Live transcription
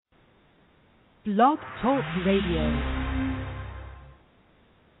Blog Talk Radio.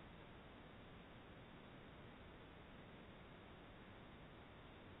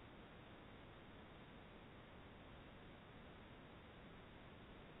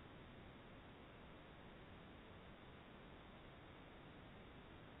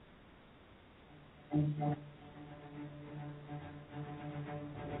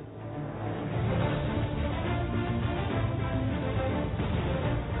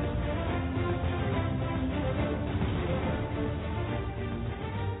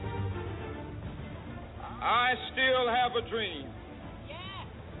 I still have a dream.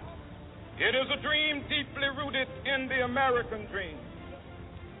 It is a dream deeply rooted in the American dream.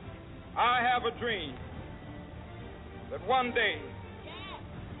 I have a dream that one day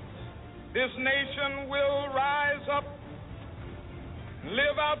this nation will rise up and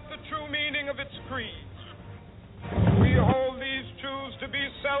live out the true meaning of its creed. We hold these truths to be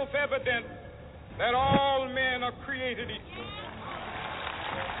self-evident, that all men are created equal.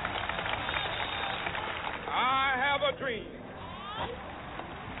 I have a dream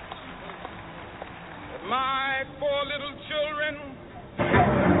that my four little children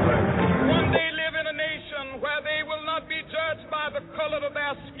one day live in a nation where they will not be judged by the color of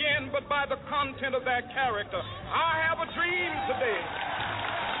their skin, but by the content of their character. I have a dream today.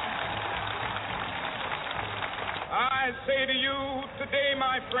 I say to you today,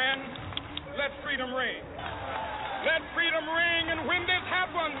 my friend, let freedom ring. Let freedom ring, and when this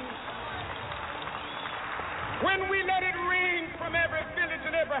happens, when we let it ring from every village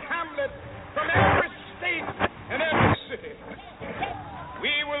and every hamlet, from every state and every city, we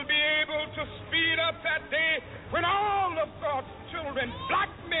will be able to speed up that day when all of God's children,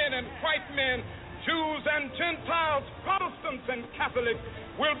 black men and white men, Jews and Gentiles, Protestants and Catholics,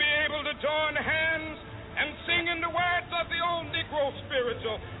 will be able to join hands and sing in the words of the old Negro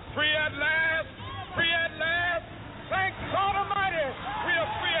spiritual, free at last, free at last, thank God Almighty, we are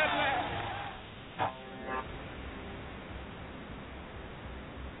free at last.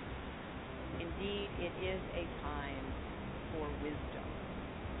 Indeed, it is a time for wisdom.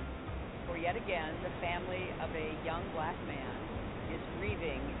 For yet again, the family of a young black man is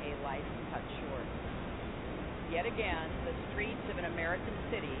grieving a life cut short. Yet again, the streets of an American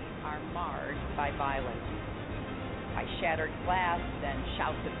city are marred by violence, by shattered glass and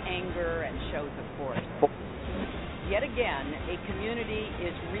shouts of anger and shows of force. Yet again, a community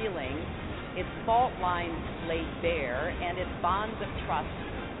is reeling, its fault lines laid bare, and its bonds of trust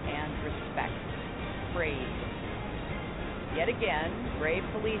and respect frayed. Yet again, brave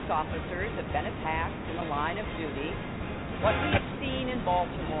police officers have been attacked in the line of duty. What we have seen in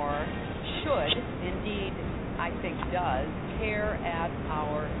Baltimore should, indeed, I think does, tear at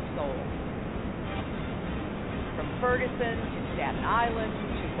our souls. From Ferguson to Staten Island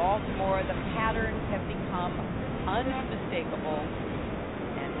to Baltimore, the patterns have become unmistakable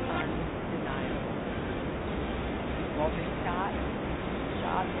and undeniable. Walter Scott,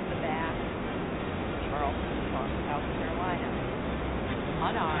 shot in the back, Charleston, South Carolina,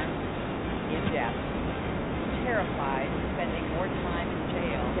 unarmed, in debt, terrified, spending more time in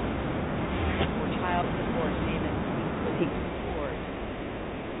jail for child support payments than he could afford.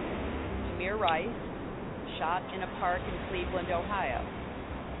 Tamir Rice, shot in a park in Cleveland, Ohio,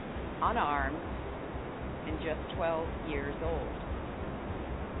 unarmed and just 12 years old.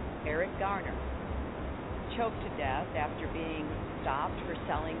 Eric Garner, choked to death after being stopped for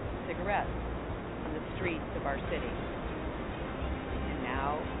selling cigarettes on the streets of our city. And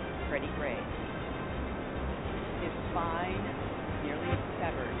now, Freddie Gray. His spine nearly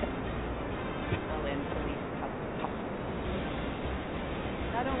severed while in police custody.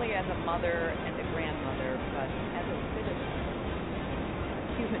 Not only as a mother and a grandmother, but as a citizen,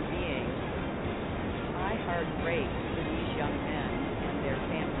 human being, my heart breaks for these young men and their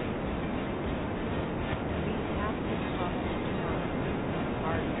families. We have to come to terms with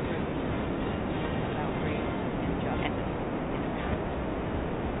hard truths about race and justice in America.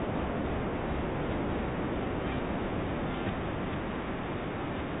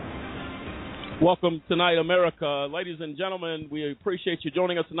 Welcome tonight, America. Ladies and gentlemen, we appreciate you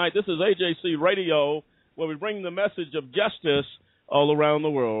joining us tonight. This is AJC Radio, where we bring the message of justice all around the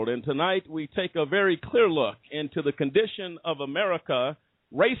world. And tonight we take a very clear look into the condition of America,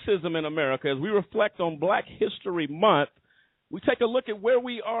 racism in America. As we reflect on Black History Month, we take a look at where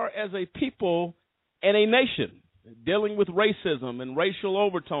we are as a people and a nation, dealing with racism and racial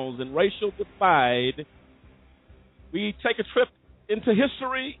overtones and racial divide. We take a trip into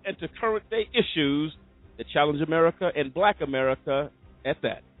history and to current day issues that challenge America and Black America at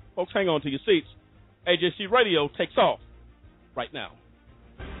that. Folks, hang on to your seats. AJC Radio takes off right now.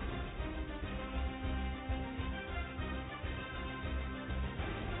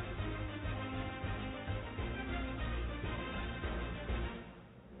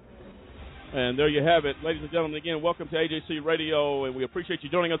 And there you have it. Ladies and gentlemen, again, welcome to AJC Radio, and we appreciate you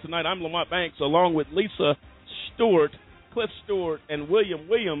joining us tonight. I'm Lamont Banks, along with Lisa Stewart, Cliff Stewart, and William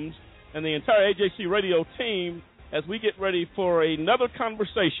Williams, and the entire AJC Radio team as we get ready for another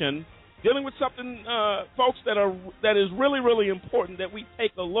conversation dealing with something, folks, that is really, really important, that we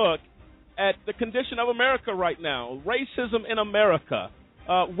take a look at the condition of America right now, racism in America.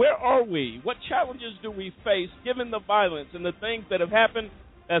 Where are we? What challenges do we face given the violence and the things that have happened,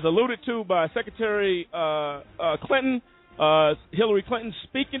 as alluded to by Secretary Clinton, Hillary Clinton,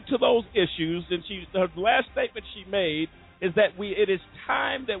 speaking to those issues, and her last statement she made is that it is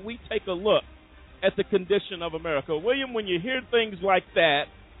time that we take a look at the condition of America. William, when you hear things like that,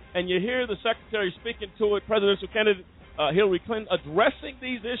 and you hear the Secretary speaking to it, presidential candidate Hillary Clinton addressing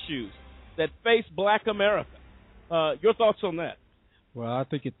these issues that face Black America, your thoughts on that? Well, I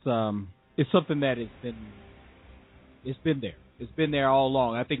think it's something that it's been there. It's been there all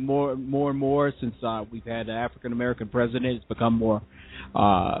along. I think more and more since we've had an African American president, it's become more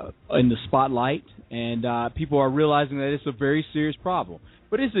in the spotlight, and people are realizing that it's a very serious problem.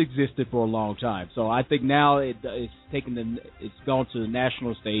 But it's existed for a long time, so I think now it's gone to the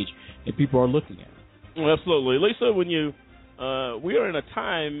national stage, and people are looking at it. Well, absolutely, Lisa. When we are in a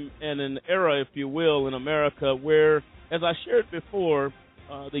time and an era, if you will, in America where, as I shared before,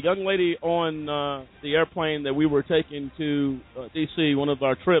 the young lady on the airplane that we were taking to D.C., one of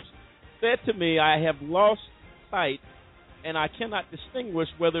our trips, said to me, I have lost sight, and I cannot distinguish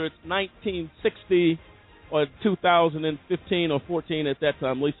whether it's 1960 or 2015 or 14 at that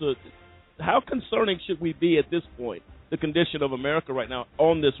time. Lisa, how concerning should we be at this point, the condition of America right now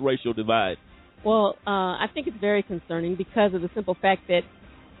on this racial divide? Well, I think it's very concerning because of the simple fact that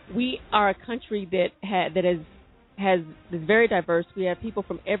we are a country that is very diverse. We have people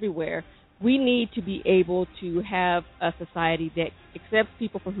from everywhere. We need to be able to have a society that accepts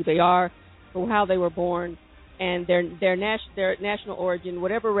people for who they are, for how they were born, and their national origin,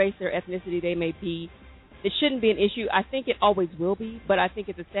 whatever race or ethnicity they may be. It shouldn't be an issue. I think it always will be, but I think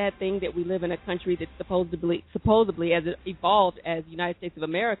it's a sad thing that we live in a country that's supposedly as it evolved as the United States of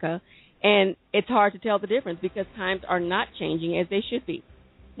America, and it's hard to tell the difference because times are not changing as they should be.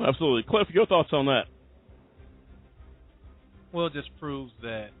 Absolutely. Cliff, your thoughts on that? Well, it just proves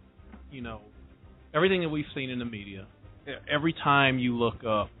that, everything that we've seen in the media, every time you look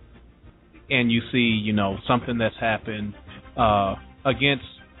up and you see, something that's happened against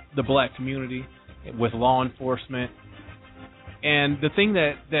the Black community with law enforcement, and the thing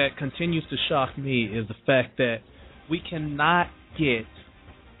that continues to shock me is the fact that we cannot get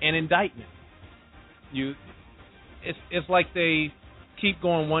an indictment. It's like they keep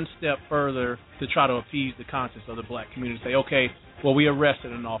going one step further to try to appease the conscience of the Black community. Say, okay, well, we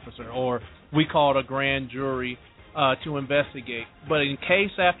arrested an officer, or we called a grand jury to investigate. But in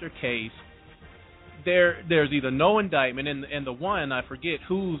case after case, there's either no indictment, and the one, I forget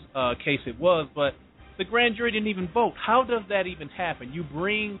whose case it was, but the grand jury didn't even vote. How does that even happen? You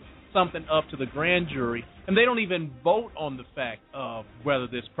bring something up to the grand jury, and they don't even vote on the fact of whether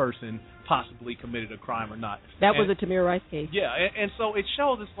this person possibly committed a crime or not. That was a Tamir Rice case. Yeah, and so it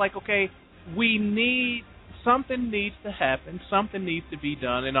shows it's like, okay, something needs to happen, something needs to be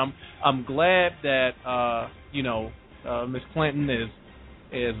done, and I'm glad that Ms. Clinton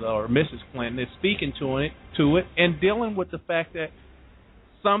or Mrs. Clinton is speaking to it and dealing with the fact that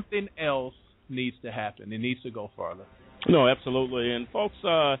something else needs to happen. It needs to go further. No, absolutely. And folks,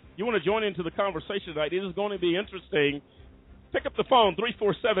 you want to join into the conversation tonight? It is going to be interesting. Pick up the phone,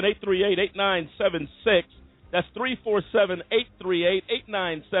 347-838-8976. That's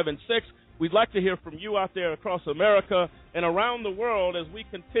 347-838-8976. We'd like to hear from you out there across America and around the world as we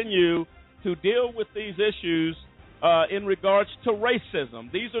continue to deal with these issues in regards to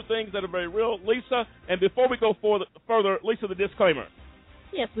racism. These are things that are very real. Lisa, and before we go further, Lisa, the disclaimer.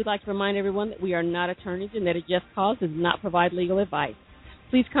 Yes, we'd like to remind everyone that we are not attorneys and that a just cause does not provide legal advice.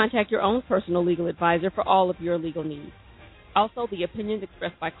 Please contact your own personal legal advisor for all of your legal needs. Also, the opinions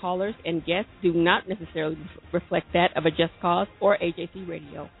expressed by callers and guests do not necessarily reflect that of a Just Cause or AJC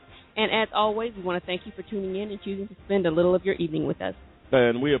Radio. And as always, we want to thank you for tuning in and choosing to spend a little of your evening with us.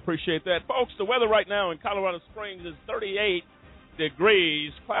 And we appreciate that. Folks, the weather right now in Colorado Springs is 38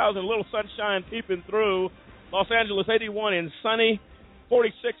 degrees, clouds and a little sunshine peeping through. Los Angeles, 81 and sunny.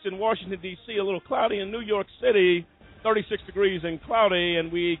 46 in Washington, D.C., a little cloudy in New York City, 36 degrees and cloudy.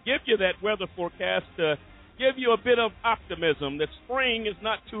 And we give you that weather forecast to give you a bit of optimism that spring is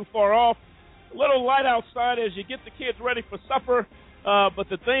not too far off. A little light outside as you get the kids ready for supper. But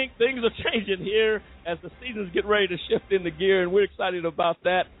things are changing here as the seasons get ready to shift into gear, and we're excited about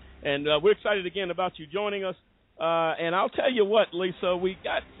that. And we're excited again about you joining us. And I'll tell you what, Lisa, we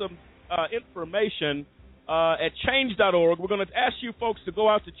got some information at change.org. We're going to ask you folks to go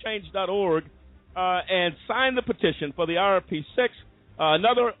out to change.org and sign the petition for the IRP6.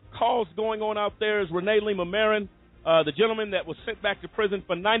 Another cause going on out there is Renee Lima Marin, the gentleman that was sent back to prison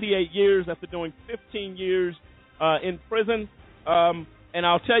for 98 years after doing 15 years in prison. And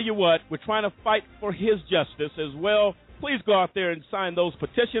I'll tell you what, we're trying to fight for his justice as well. Please go out there and sign those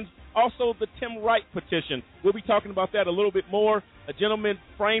petitions. Also, the Tim Wright petition. We'll be talking about that a little bit more. A gentleman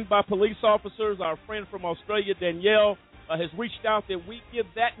framed by police officers, our friend from Australia, Danielle, has reached out that we give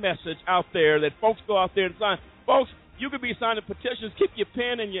that message out there, that folks go out there and sign. Folks, you could be signing petitions. Keep your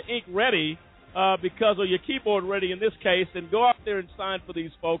pen and your ink ready or your keyboard ready in this case, and go out there and sign for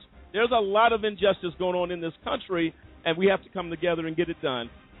these folks. There's a lot of injustice going on in this country, and we have to come together and get it done.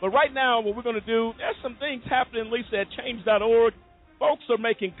 But right now, what we're going to do, there's some things happening, Lisa, at change.org. Folks are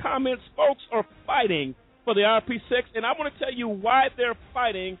making comments. Folks are fighting for the RP6, and I want to tell you why they're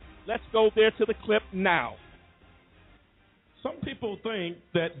fighting. Let's go there to the clip now. Some people think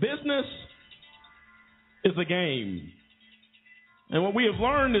that business is a game. And what we have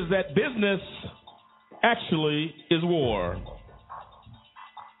learned is that business actually is war.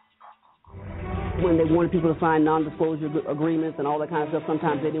 When they wanted people to sign non-disclosure agreements and all that kind of stuff,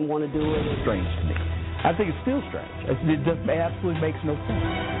 sometimes they didn't want to do it. It's strange to me. I think it's still strange. It just absolutely makes no sense.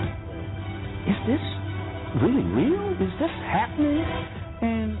 Is this really real? Is this happening?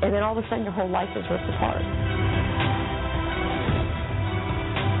 And then all of a sudden your whole life is ripped apart.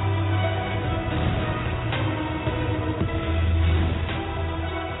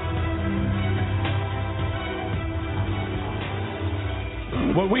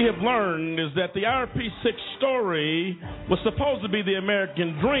 What we have learned is that the RP6 story was supposed to be the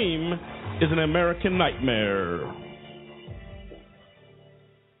American dream, is an American nightmare.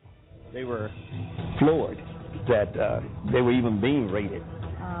 They were floored that they were even being raided.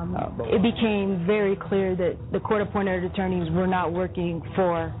 It became very clear that the court-appointed attorneys were not working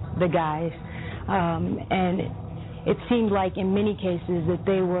for the guys. And it seemed like in many cases that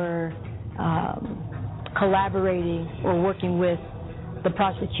they were collaborating or working with the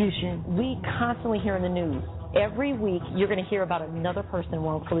prosecution. We constantly hear in the news, every week you're going to hear about another person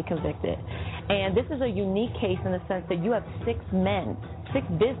wrongfully convicted. And this is a unique case in the sense that you have six businessmen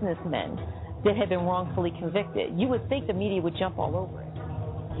that have been wrongfully convicted. You would think the media would jump all over it.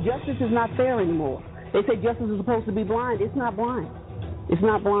 Justice is not fair anymore. They say justice is supposed to be blind. It's not blind. It's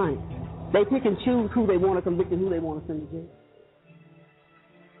not blind. They pick and choose who they want to convict and who they want to send to jail.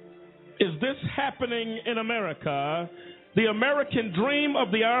 Is this happening in America? The American dream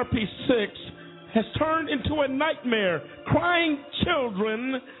of the RP6 has turned into a nightmare. Crying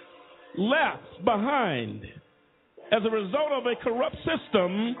children left behind as a result of a corrupt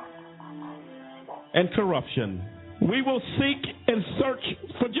system and corruption. We will seek and search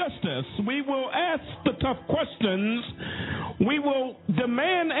for justice. We will ask the tough questions. We will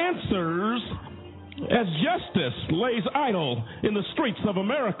demand answers as justice lays idle in the streets of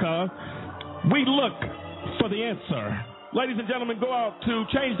America. We look for the answer. Ladies and gentlemen, go out to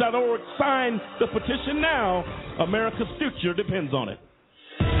change.org, sign the petition now. America's future depends on it.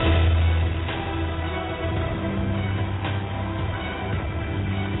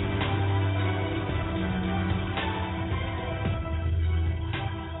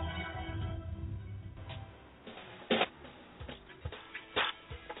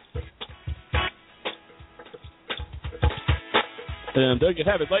 And there you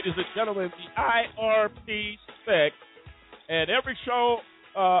have it, ladies and gentlemen, the IRP6. And every show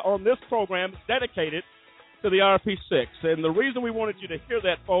on this program is dedicated to the RP6. And the reason we wanted you to hear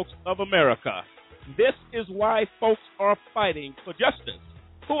that, folks, of America, this is why folks are fighting for justice.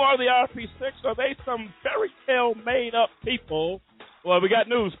 Who are the RP6? Are they some fairy tale made-up people? Well, we got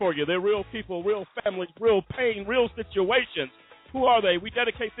news for you. They're real people, real families, real pain, real situations. Who are they? We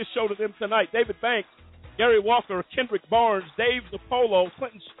dedicate this show to them tonight. David Banks, Gary Walker, Kendrick Barnes, Dave DiPolo,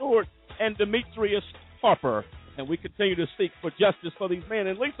 Clinton Stewart, and Demetrius Harper. And we continue to seek for justice for these men.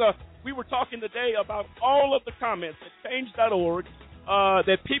 And, Lisa, we were talking today about all of the comments at change.org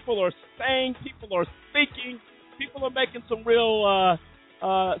that people are saying, people are speaking, people are making some real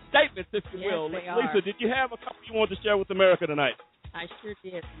statements, if you will. They Lisa, are. did you have a couple you wanted to share with America tonight? I sure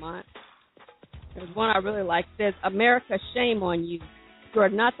did, Mont. There's one I really like. It says, America, shame on you. You are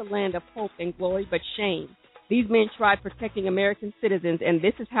not the land of hope and glory, but shame. These men tried protecting American citizens, and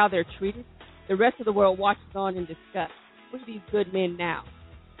this is how they're treated. The rest of the world watches on in disgust. Look at these good men now.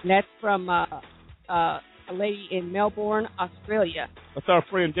 And that's from a lady in Melbourne, Australia. That's our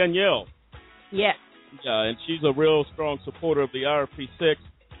friend Danielle. Yes. Yeah, and she's a real strong supporter of the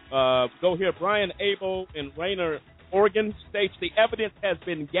RP6. Go here. Brian Abel in Rainer, Oregon states the evidence has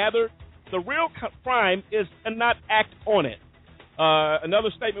been gathered The real crime is to not act on it. Another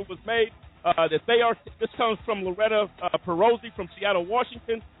statement was made that they are. This comes from Loretta Perozzi from Seattle,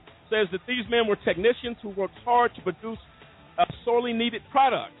 Washington. Says that these men were technicians who worked hard to produce a sorely needed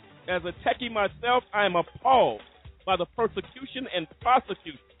product. As a techie myself, I am appalled by the persecution and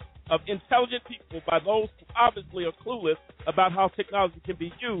prosecution of intelligent people by those who obviously are clueless about how technology can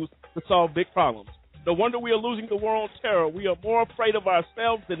be used to solve big problems. No wonder we are losing the war on terror. We are more afraid of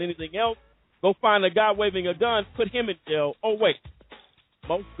ourselves than anything else. Go find a guy waving a gun, put him in jail. Oh, wait.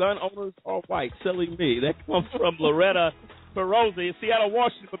 Most gun owners are white. Silly me. That comes from Loretta Perozzi in Seattle,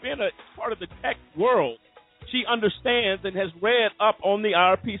 Washington. But being a part of the tech world, she understands and has read up on the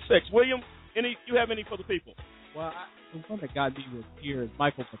IRP6. William, you have any for the people? Well, the one that got me was here is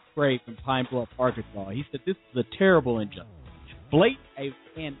Michael McCrae from Pine Bluff, Arkansas. He said this is a terrible injustice, blatant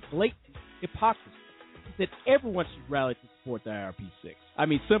hypocrisy. He said everyone should rally to support the IRP6. I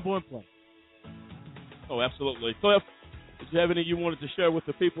mean, simple and plain. Oh, absolutely. Cliff, did you have any you wanted to share with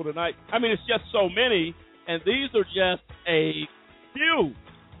the people tonight? I mean, it's just so many, and these are just a few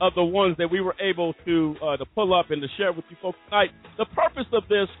of the ones that we were able to pull up and to share with you folks tonight. The purpose of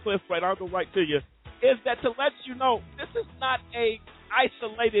this, Cliff, right, I'll go right to you, is that to let you know this is not a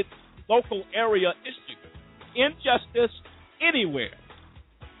isolated local area issue. Injustice anywhere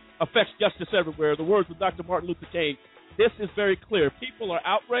affects justice everywhere. The words of Dr. Martin Luther King, this is very clear. People are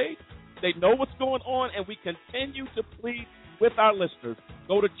outraged. They know what's going on, and we continue to plead with our listeners.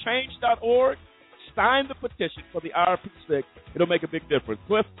 Go to change.org, sign the petition for the IRP6. It'll make a big difference.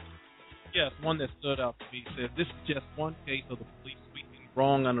 Cliff? Yes, one that stood out to me said this is just one case of the police sweeping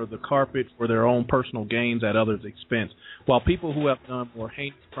wrong under the carpet for their own personal gains at others' expense, while people who have done more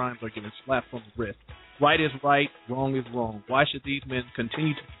heinous crimes are given slaps on the wrist. Right is right, wrong is wrong. Why should these men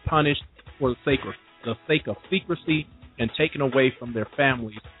continue to be punished for the sake of secrecy and taken away from their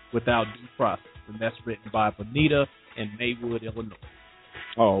families without due process? And that's written by Bonita in Maywood, Illinois.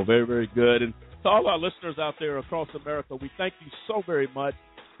 Oh, very, very good. And to all our listeners out there across America, we thank you so very much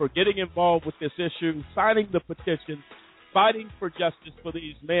for getting involved with this issue, signing the petition, fighting for justice for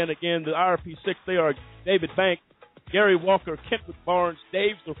these men. Again, the IRP6, they are David Banks, Gary Walker, Kentwood Barnes,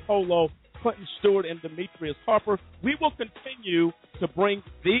 Dave Zerpolo, Clinton Stewart, and Demetrius Harper. We will continue to bring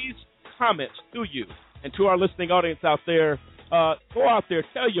these comments to you and to our listening audience out there. Go out there,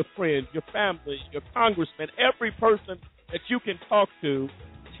 tell your friends, your family, your congressman, every person that you can talk to,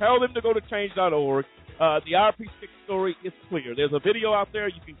 tell them to go to change.org. The IRP6 story is clear. There's a video out there.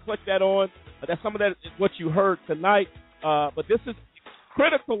 You can click that on. That's some of that is what you heard tonight. But this is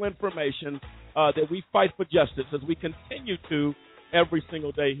critical information that we fight for justice as we continue to every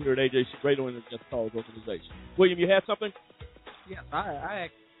single day here at AJC Radio and the Just Cause organization. William, you had something? Yes, I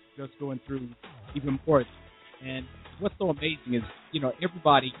actually just going through even more. And what's so amazing is,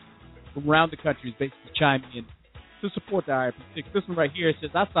 everybody from around the country is basically chiming in to support the IRP6. This one right here says,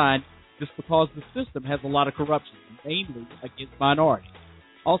 I signed this because the system has a lot of corruption, mainly against minorities.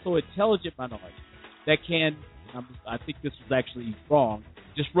 Also intelligent minorities that can, I think this was actually wrong,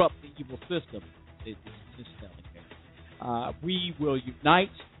 disrupt the evil system. We will unite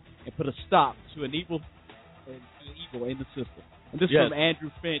and put a stop to an evil in the system. And this is from Andrew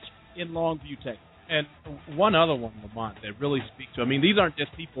Finch in Longview, Texas. And one other one, Lamont, that really speaks to, these aren't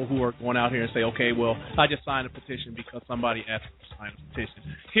just people who are going out here and say, okay, well, I just signed a petition because somebody asked me to sign a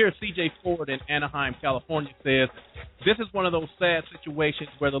petition. Here, C.J. Ford in Anaheim, California says, this is one of those sad situations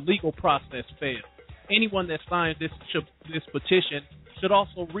where the legal process fails. Anyone that signs this petition should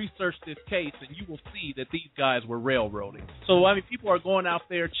also research this case, and you will see that these guys were railroading. So, people are going out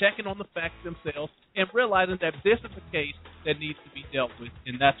there, checking on the facts themselves, and realizing that this is a case that needs to be dealt with,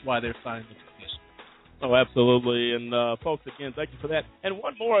 and that's why they're signing the petition. Oh, absolutely. And, folks, again, thank you for that. And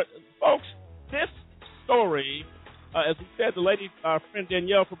one more, folks, this story, as we said, the lady, our friend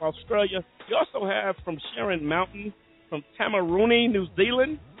Danielle from Australia, we also have from Sharon Mountain from Tamaruni, New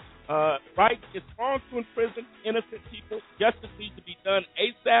Zealand. Right, it's wrong to imprison innocent people. Justice needs to be done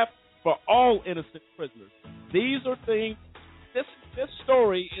ASAP for all innocent prisoners. These are things, this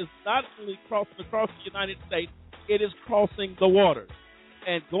story is not only crossing across the United States, it is crossing the waters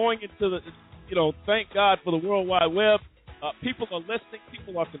and going into the, thank God for the World Wide Web. People are listening.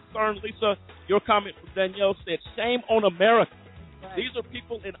 People are concerned. Lisa, your comment from Danielle said, shame on America. Right. These are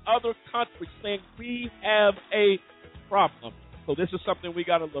people in other countries saying we have a problem. So this is something we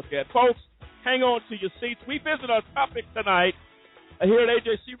got to look at. Folks, hang on to your seats. We visit our topic tonight here at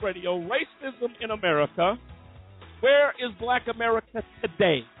AJC Radio, racism in America. Where is Black America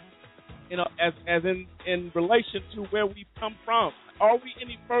today? As in relation to where we've come from. Are we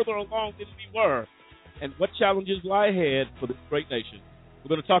any further along than we were? And what challenges lie ahead for this great nation? We're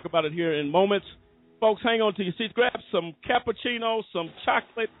going to talk about it here in moments. Folks, hang on to your seats. Grab some cappuccino, some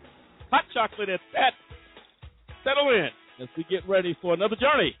chocolate, hot chocolate at that. Settle in as we get ready for another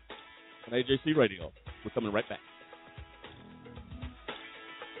journey on AJC Radio. We're coming right back.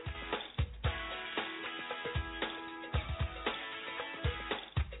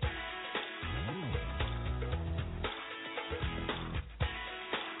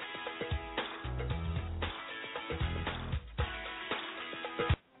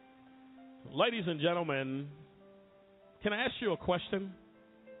 Ladies and gentlemen, can I ask you a question?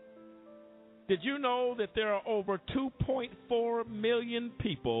 Did you know that there are over 2.4 million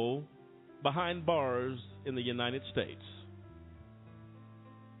people behind bars in the United States?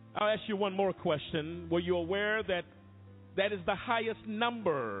 I'll ask you one more question. Were you aware that that is the highest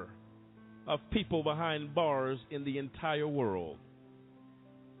number of people behind bars in the entire world?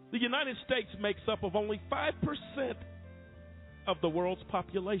 The United States makes up of only 5% of the world's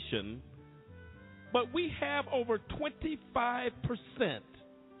population, but we have over 25%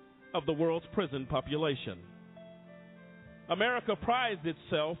 of the world's prison population. America prides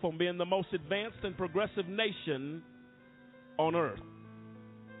itself on being the most advanced and progressive nation on earth.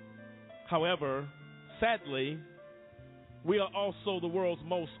 However, sadly, we are also the world's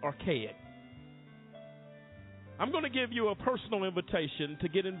most archaic. I'm going to give you a personal invitation to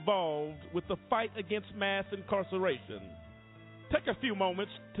get involved with the fight against mass incarceration. Take a few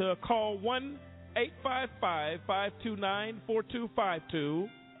moments to call 1-855-529-4252.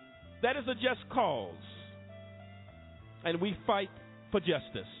 That is a just cause, and we fight for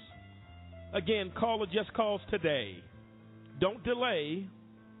justice. Again, call a just cause today. Don't delay.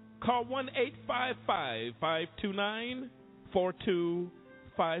 Call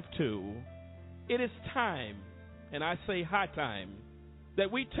 1-855-529-4252. It is time, and I say high time,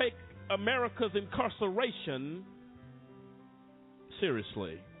 that we take America's incarceration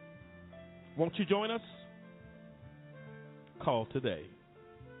seriously. Won't you join us? Call today.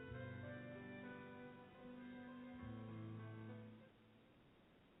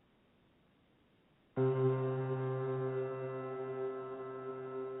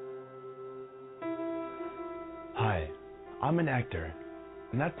 Hi, I'm an actor,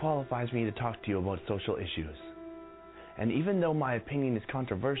 and that qualifies me to talk to you about social issues. And even though my opinion is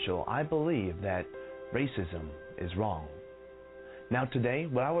controversial, I believe that racism is wrong. Now today,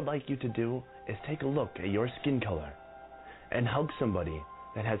 what I would like you to do is take a look at your skin color and hug somebody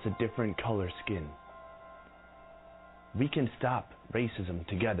that has a different color skin. We can stop racism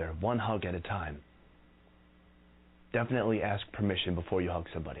together, one hug at a time. Definitely ask permission before you hug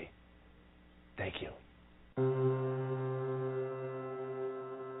somebody. Thank you.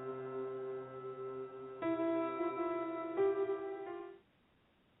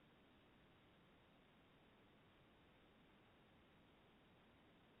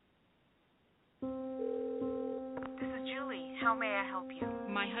 How may I help you?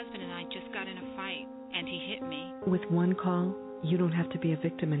 My husband and I just got in a fight, and he hit me. With one call, you don't have to be a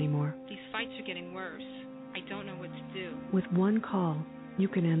victim anymore. These fights are getting worse. I don't know what to do. With one call, you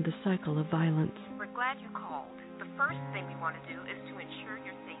can end the cycle of violence. We're glad you called. The first thing we want to do is to ensure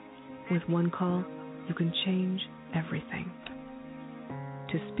your safety. With one call, you can change everything.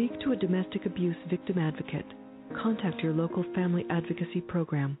 To speak to a domestic abuse victim advocate, contact your local family advocacy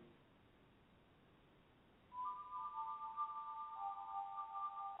program.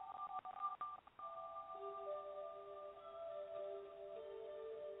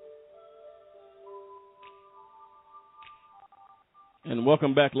 And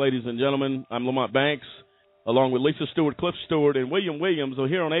welcome back, ladies and gentlemen. I'm Lamont Banks, along with Lisa Stewart, Cliff Stewart, and William Williams are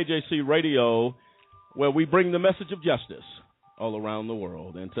here on AJC Radio, where we bring the message of justice all around the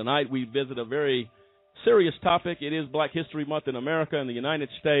world. And tonight we visit a very serious topic. It is Black History Month in America and the United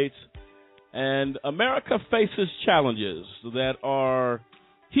States. And America faces challenges that are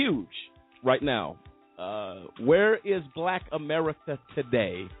huge right now. Where is Black America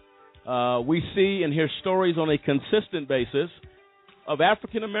today? We see and hear stories on a consistent basis of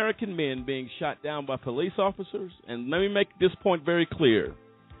African-American men being shot down by police officers. And let me make this point very clear.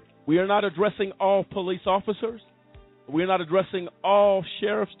 We are not addressing all police officers. We are not addressing all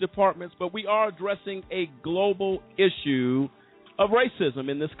sheriff's departments, but we are addressing a global issue of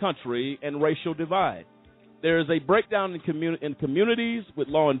racism in this country and racial divide. There is a breakdown in communities with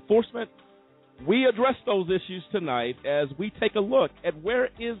law enforcement. We address those issues tonight as we take a look at where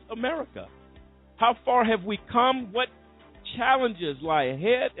is America. How far have we come? What challenges lie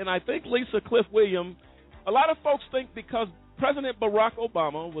ahead? And I think, Lisa, Cliff, William, a lot of folks think because President Barack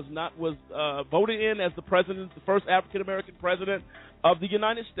Obama was voted in as the first African-American president of the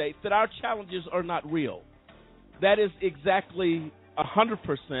United States, that our challenges are not real. That is exactly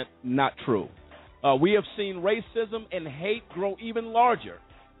 100% not true. We have seen racism and hate grow even larger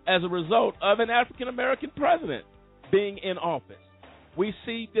as a result of an African-American president being in office. We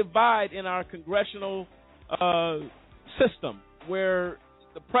see divide in our congressional system where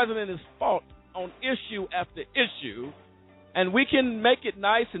the president is fought on issue after issue, and we can make it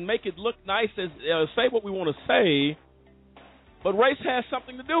nice and make it look nice, as say what we want to say, but race has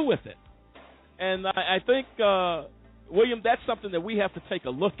something to do with it. And I think, William, that's something that we have to take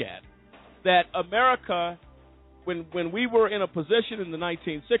a look at. That America, when we were in a position in the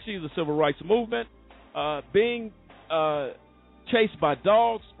 1960s, the Civil Rights Movement, being chased by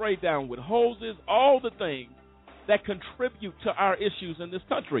dogs, sprayed down with hoses, all the things that contribute to our issues in this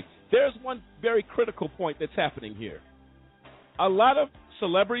country. There's one very critical point that's happening here. A lot of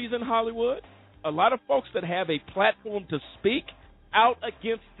celebrities in Hollywood, a lot of folks that have a platform to speak out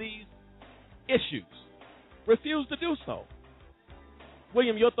against these issues, refuse to do so.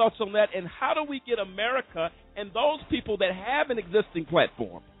 William, your thoughts on that, and how do we get America and those people that have an existing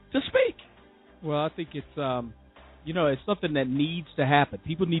platform to speak? Well, I think it's it's something that needs to happen.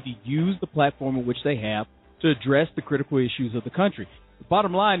 People need to use the platform in which they have to address the critical issues of the country. The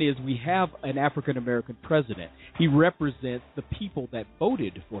bottom line is we have an African-American president. He represents the people that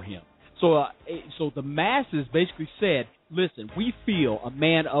voted for him. So the masses basically said, listen, we feel a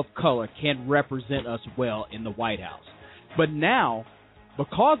man of color can represent us well in the White House. But now,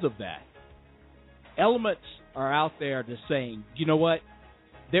 because of that, elements are out there just saying, you know what?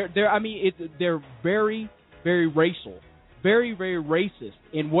 They're very, very racial, very, very racist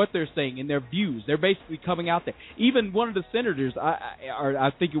in what they're saying, in their views. They're basically coming out there. Even one of the senators, I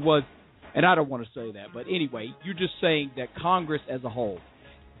think it was, and I don't want to say that, but anyway, you're just saying that Congress as a whole,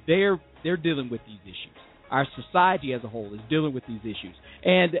 they're dealing with these issues. Our society as a whole is dealing with these issues.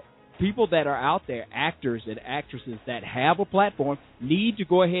 And people that are out there, actors and actresses that have a platform, need to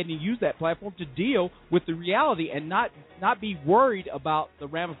go ahead and use that platform to deal with the reality and not be worried about the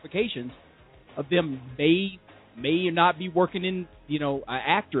ramifications of them may not be working in, an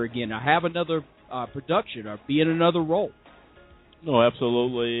actor again, or have another production, or be in another role. No,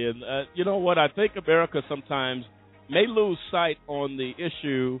 absolutely. And you know what? I think America sometimes may lose sight on the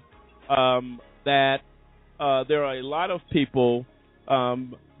issue that there are a lot of people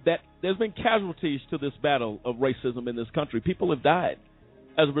that there's been casualties to this battle of racism in this country. People have died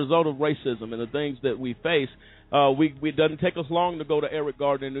as a result of racism and the things that we face. It doesn't take us long to go to Eric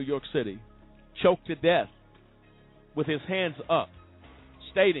Gardner in New York City, choked to death with his hands up,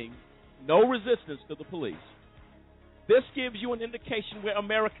 stating no resistance to the police. This gives you an indication where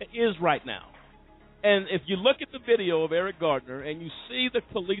America is right now. And if you look at the video of Eric Gardner and you see the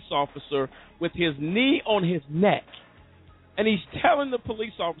police officer with his knee on his neck, and he's telling the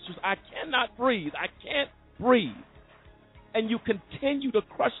police officers, I cannot breathe, I can't breathe. And you continue to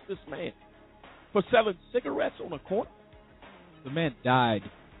crush this man for selling cigarettes on a corner? The man died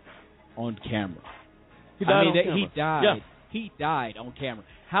on camera. He died on camera. He died. Yeah. He died on camera.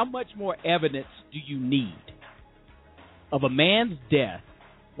 How much more evidence do you need of a man's death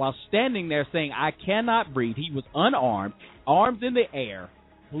while standing there saying, I cannot breathe? He was unarmed, arms in the air,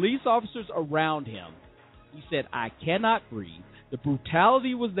 police officers around him. He said, I cannot breathe. The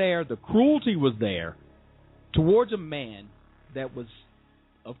brutality was there. The cruelty was there towards a man that was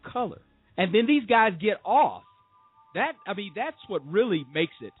of color. And then these guys get off. That's what really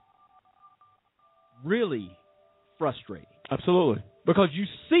makes it really frustrating. Absolutely. Because you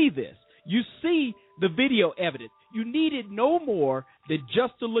see this. You see the video evidence. You needed no more than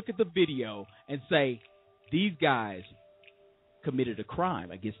just to look at the video and say, these guys committed a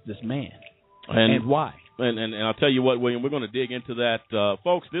crime against this man. And why? And I'll tell you what, William, we're going to dig into that.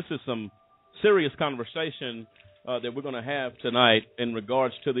 Folks, this is some serious conversation that we're going to have tonight in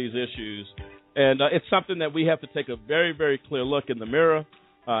regards to these issues. And it's something that we have to take a very, very clear look in the mirror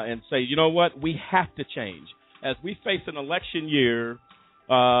and say, you know what, we have to change. As we face an election year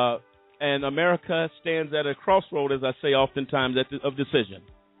and America stands at a crossroad, as I say oftentimes, of decision.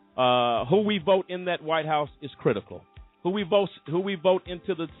 Who we vote in that White House is critical. Who we vote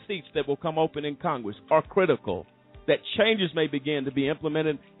into the seats that will come open in Congress are critical. That changes may begin to be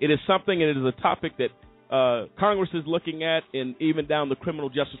implemented. It is something, and it is a topic that Congress is looking at, and even down the criminal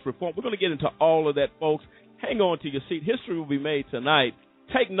justice reform. We're going to get into all of that, folks. Hang on to your seat. History will be made tonight.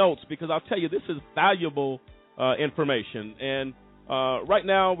 Take notes, because I'll tell you, this is valuable information. And right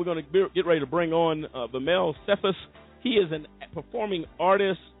now, we're going to get ready to bring on Vamel Cephas. He is a performing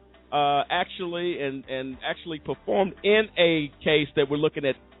artist. Actually performed in a case that we're looking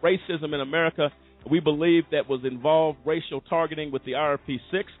at racism in America. We believe that was involved racial targeting with the IRP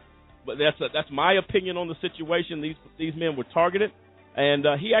 6, but that's my opinion on the situation. These men were targeted, and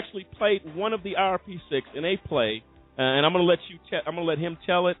he actually played one of the IRP6 in a play, and I'm going to let him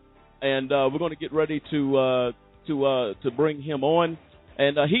tell it, and we're going to get ready to bring him on.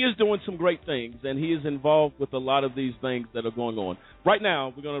 And he is doing some great things, and he is involved with a lot of these things that are going on. Right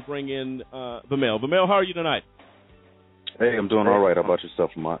now, we're going to bring in Vamel. Vamel, how are you tonight? Hey, I'm doing all right. How about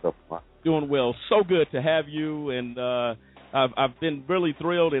yourself? Doing well. So good to have you, and I've been really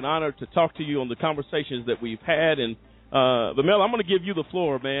thrilled and honored to talk to you on the conversations that we've had. And Vamel, I'm going to give you the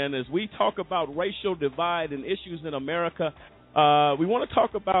floor, man, as we talk about racial divide and issues in America. We want to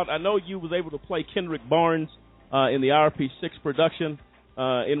talk about, I know you was able to play Kendrick Barnes in the IRP6 production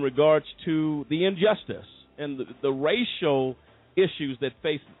in regards to the injustice and the racial issues that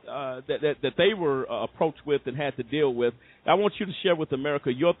that they were approached with and had to deal with. I want you to share with America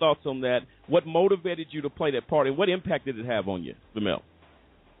your thoughts on that. What motivated you to play that part, and what impact did it have on you, Vamel?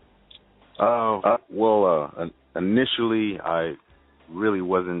 Initially, I really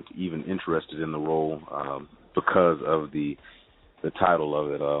wasn't even interested in the role because of the title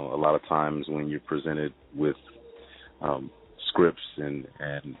of it. A lot of times when you're presented with scripts and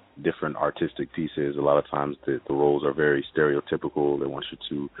different artistic pieces, a lot of times the roles are very stereotypical. They want you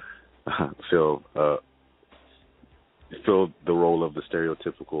to fill the role of the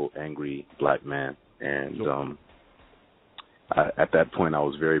stereotypical angry black man. And at that point, I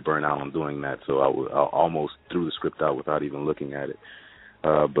was very burnt out on doing that, so I almost threw the script out without even looking at it.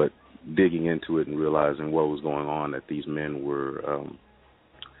 But digging into it and realizing what was going on, that these men were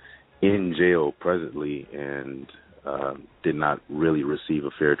in jail presently and did not really receive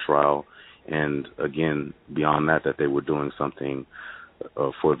a fair trial, and again, beyond that they were doing something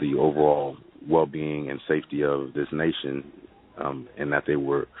for the overall well-being and safety of this nation, and that they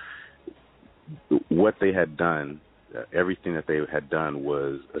were, what they had done, everything that they had done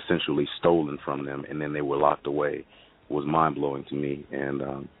was essentially stolen from them, and then they were locked away, was mind-blowing to me.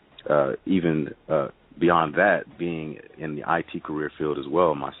 And even beyond that, being in the IT career field as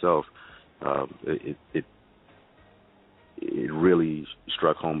well myself, it really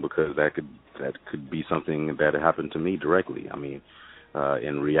struck home, because that could be something that happened to me directly. I mean,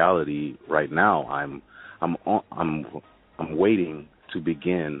 in reality, right now, I'm waiting to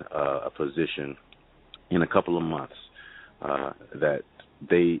begin a position in a couple of months that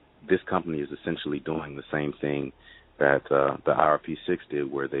this company is essentially doing the same thing that the IRP6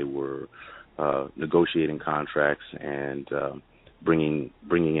 did, where they were negotiating contracts and bringing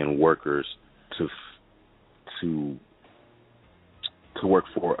in workers to work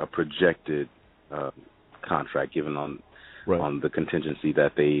for a projected contract, given on the contingency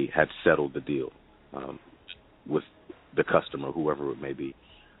that they had settled the deal with the customer, whoever it may be.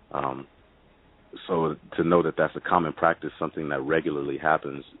 So to know that that's a common practice, something that regularly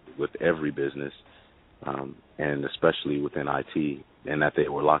happens with every business, and especially within IT, and that they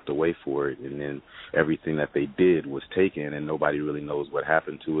were locked away for it, and then everything that they did was taken, and nobody really knows what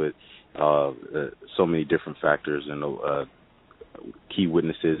happened to it. So many different factors, and key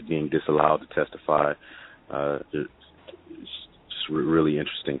witnesses being disallowed to testify. It's a really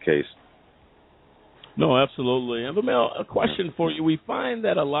interesting case. No, absolutely. And Vamel, a question for you. We find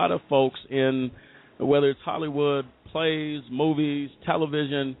that a lot of folks in, whether it's Hollywood, plays, movies,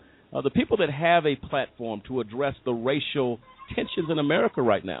 television, the people that have a platform to address the racial tensions in America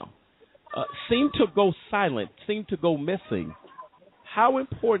right now, seem to go silent, seem to go missing. How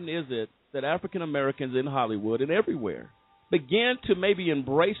important is it that African Americans in Hollywood and everywhere begin to maybe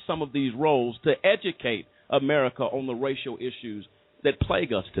embrace some of these roles to educate America on the racial issues that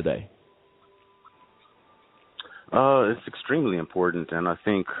plague us today? It's extremely important, and I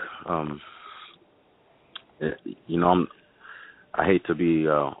think, I hate to be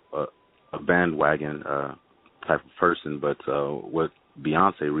a bandwagon type of person, but what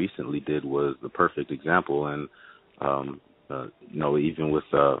Beyonce recently did was the perfect example, and even with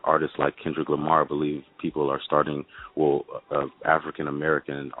artists like Kendrick Lamar, I believe people are starting, African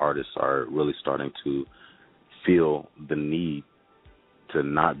American artists are really starting to feel the need to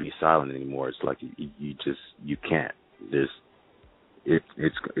not be silent anymore. It's like you can't.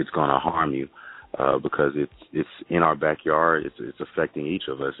 It's going to harm you because it's in our backyard. It's affecting each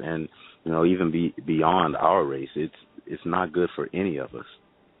of us, and even beyond our race, it's not good for any of us.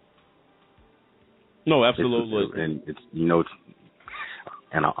 No, absolutely.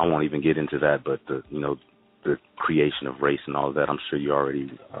 And I won't even get into that, but the creation of race and all of that, I'm sure you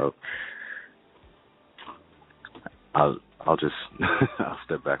already. I'll just I'll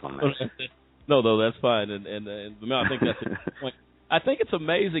step back on that. No, that's fine, and I think that's a good point. I think it's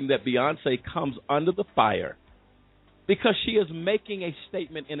amazing that Beyonce comes under the fire because she is making a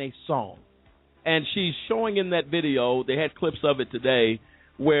statement in a song. And she's showing in that video, they had clips of it today,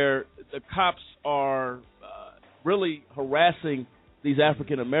 where the cops are really harassing these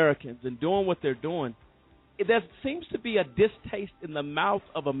African Americans and doing what they're doing. There seems to be a distaste in the mouth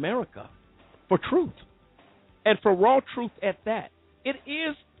of America for truth, and for raw truth at that. It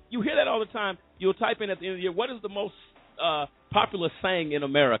is, you hear that all the time. You'll type in at the end of the year, what is the most popular saying in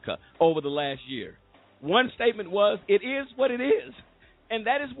America over the last year? One statement was, it is what it is. And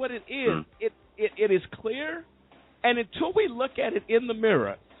that is what it is. It is clear, and until we look at it in the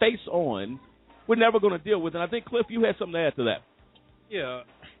mirror, face on, we're never going to deal with it. And I think, Cliff, you had something to add to that. Yeah,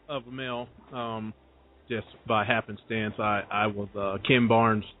 Mel, just by happenstance, I was Ken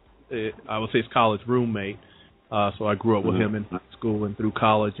Barnes, I was his college roommate, so I grew up with him in high school and through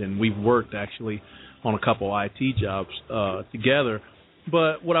college, and we've worked actually on a couple IT jobs together.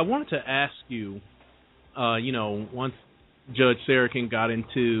 But what I wanted to ask you, once Judge Sarakin got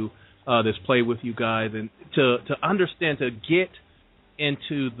into this play with you guys, and to understand, to get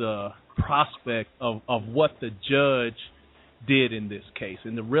into the prospect of what the judge did in this case,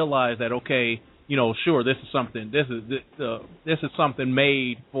 and to realize that, okay, sure, this is something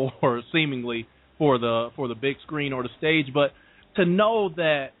made for seemingly for the big screen or the stage, but to know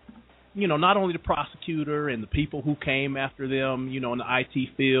that, not only the prosecutor and the people who came after them, in the IT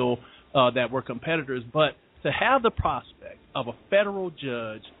field that were competitors, but to have the prospect of a federal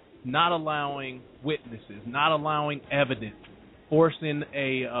judge not allowing witnesses, not allowing evidence, forcing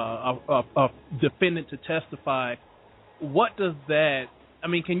a defendant to testify, what does that? I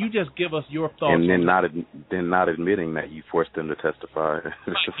mean, can you just give us your thoughts? And then not admitting that you forced them to testify,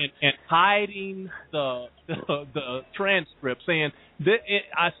 and hiding the transcript, saying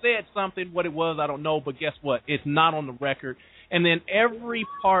I said something, what it was I don't know, but guess what? It's not on the record. And then every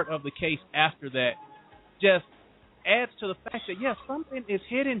part of the case after that just adds to the fact that yes, something is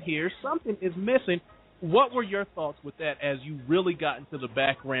hidden here, something is missing. What were your thoughts with that as you really got into the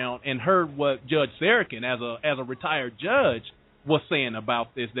background and heard what Judge Sarakin, as a retired judge, was saying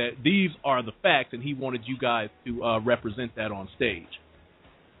about this, that these are the facts, and he wanted you guys to represent that on stage?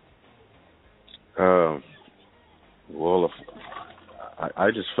 Well,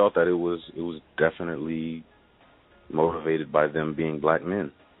 I just felt that it was definitely motivated by them being black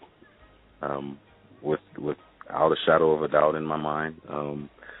men, without a shadow of a doubt in my mind.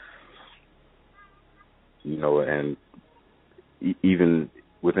 And even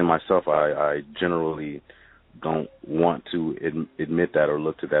within myself, I generally don't want to admit that or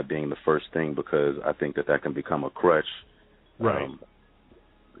look to that being the first thing, because I think that can become a crutch, right?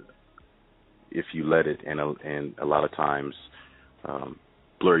 If you let it, and a lot of times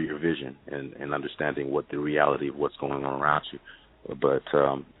blur your vision and understanding what the reality of what's going on around you. But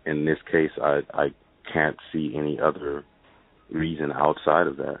in this case, I can't see any other reason outside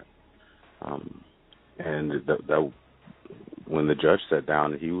of that. And that when the judge sat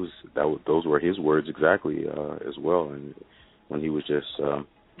down, those were his words exactly as well. And when he was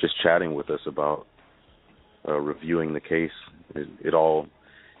just chatting with us about reviewing the case, it all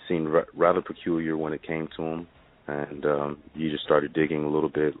seemed rather peculiar when it came to him, and you just started digging a little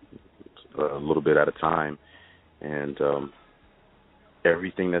bit at a time, and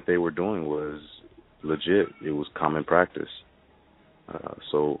everything that they were doing was legit. It was common practice.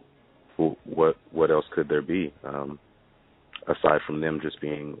 So what else could there be aside from them just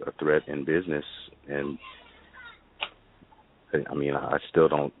being a threat in business? And I mean, I still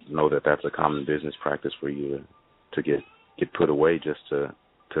don't know that that's a common business practice for you to get put away just to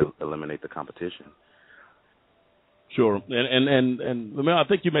eliminate the competition. Sure, and I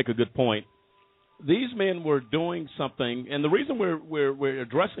think you make a good point. These men were doing something, and the reason we're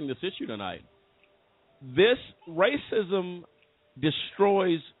addressing this issue tonight, this racism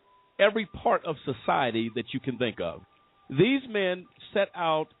destroys every part of society that you can think of. These men set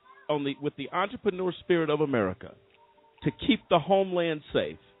out with the entrepreneur spirit of America to keep the homeland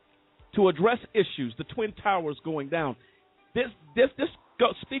safe, to address issues, the Twin Towers going down. This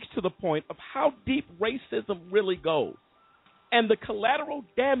speaks to the point of how deep racism really goes and the collateral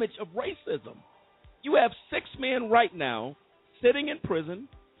damage of racism. You have 6 men right now sitting in prison,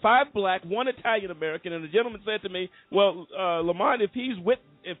 5 black, 1 Italian American, and the gentleman said to me, "Well, Lamont, if he's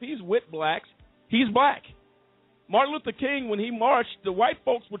with blacks, he's black." Martin Luther King, when he marched, the white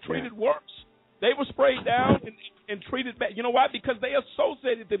folks were treated worse. They were sprayed down and treated bad. You know why? Because they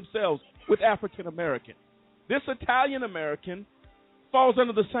associated themselves with African American. This Italian American falls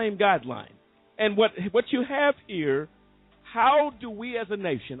under the same guideline. And what you have here, how do we as a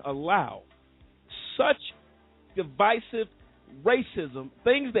nation allow such divisive racism,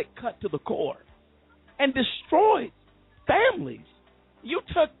 things that cut to the core and destroy families? You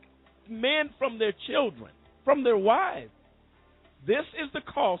took men from their children, from their wives. This is the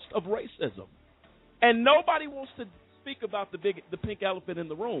cost of racism. And nobody wants to speak about the pink elephant in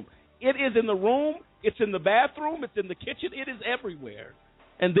the room. It is in the room. It's in the bathroom. It's in the kitchen. It is everywhere.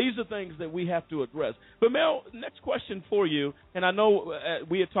 And these are things that we have to address. But, Mel, next question for you, and I know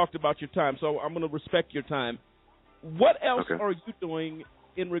we had talked about your time, so I'm going to respect your time. What else are you doing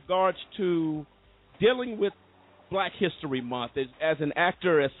in regards to dealing with Black History Month as an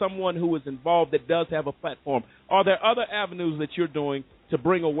actor, as someone who is involved that does have a platform? Are there other avenues that you're doing to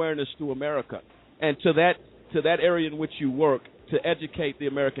bring awareness to America and to that area in which you work to educate the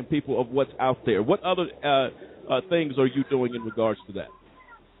American people of what's out there? What other things are you doing in regards to that?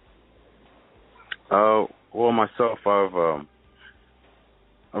 Well, myself, I've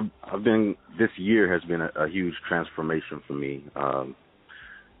been. This year has been a huge transformation for me.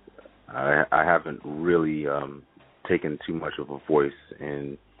 I haven't really taken too much of a voice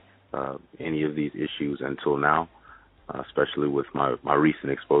in any of these issues until now, especially with my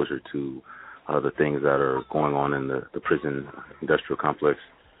recent exposure to the things that are going on in the prison industrial complex.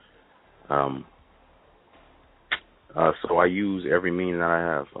 So I use every means that I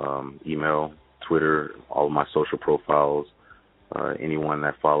have, email, Twitter, all of my social profiles. Anyone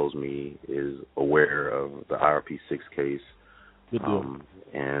that follows me is aware of the IRP6 case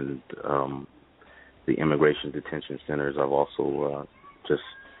and the immigration detention centers. I've also just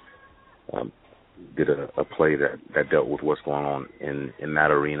did a play that dealt with what's going on in that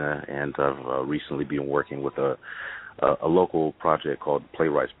arena, and I've recently been working with a local project called the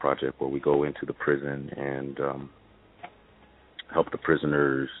Playwrights Project, where we go into the prison and help the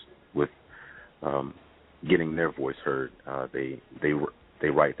prisoners with getting their voice heard. They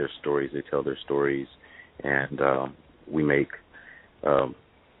write their stories, they tell their stories, and we make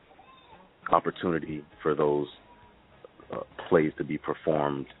opportunity for those plays to be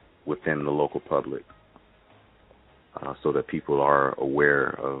performed within the local public, so that people are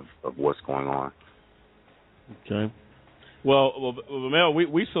aware of what's going on. Okay. Well, Mel,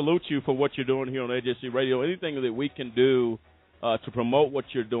 we salute you for what you're doing here on AJC Radio. Anything that we can do to promote what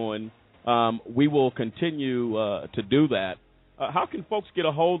you're doing, we will continue to do that. How can folks get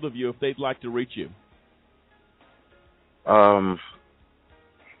a hold of you if they'd like to reach you?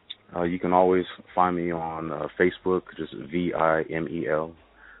 You can always find me on Facebook, just VIMEL,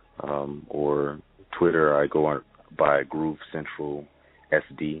 or Twitter. I go by Groove Central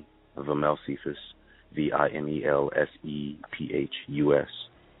SD, Vimel Cephas, VIMELSEPHUS.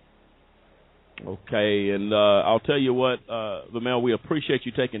 Okay, and I'll tell you what, Vimel, we appreciate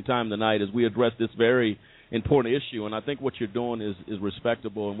you taking time tonight as we address this very important issue, and I think what you're doing is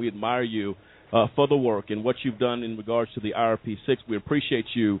respectable, and we admire you for the work and what you've done in regards to the IRP6. We appreciate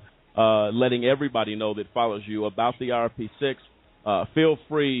you letting everybody know that follows you about the IRP6. Feel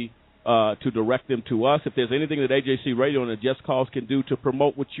free to direct them to us. If there's anything that AJC Radio and the Just Cause can do to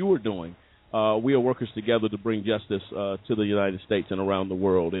promote what you are doing, we are workers together to bring justice to the United States and around the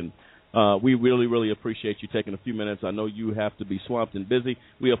world. And we really, really appreciate you taking a few minutes. I know you have to be swamped and busy.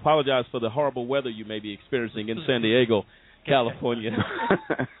 We apologize for the horrible weather you may be experiencing in San Diego, California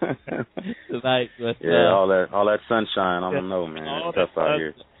tonight. But, yeah, all that sunshine. I don't know, man. It's tough out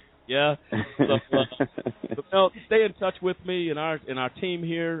here. Yeah. So, Mel, stay in touch with me and our team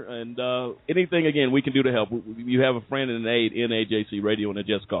here, and anything again we can do to help. You have a friend and an aide in AJC Radio and a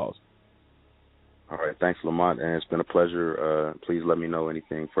Just Cause. All right, thanks, Lamont, and it's been a pleasure. Please let me know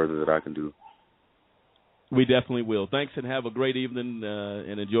anything further that I can do. We definitely will. Thanks, and have a great evening,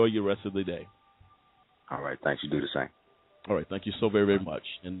 and enjoy your rest of the day. All right, thanks. You do the same. All right, thank you so very, very much.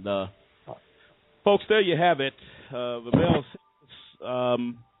 And folks, there you have it.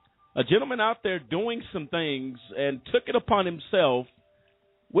 A gentleman out there doing some things and took it upon himself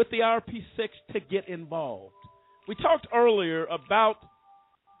with the IRP6 to get involved. We talked earlier about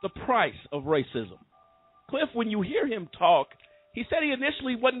the price of racism. Cliff, when you hear him talk, he said he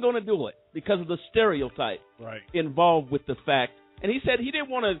initially wasn't going to do it because of the stereotype involved with the fact. And he said he didn't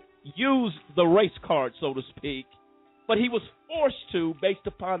want to use the race card, so to speak, but he was forced to based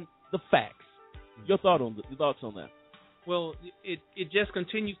upon the facts. Your thoughts on that? Well, it just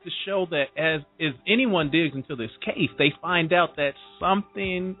continues to show that as anyone digs into this case, they find out that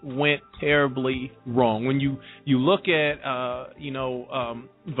something went terribly wrong. When you look at,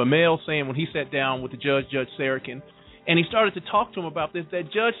 Vimel saying when he sat down with the Judge Sarakin, and he started to talk to him about this, that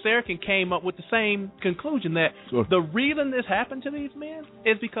Judge Sarakin came up with the same conclusion, that the reason this happened to these men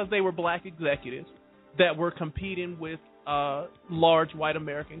is because they were black executives that were competing with large white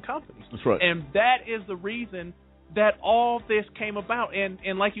American companies. That's right. And that is the reason that all this came about,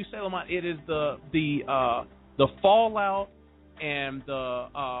 and like you said, Lamont, it is the fallout and the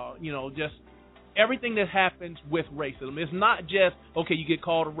just everything that happens with racism. It's not just, okay, you get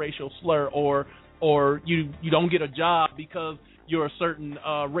called a racial slur or you don't get a job because you're a certain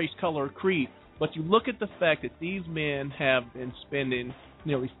race, color, or creed. But you look at the fact that these men have been spending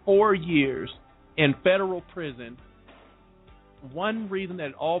nearly 4 years in federal prison. One reason that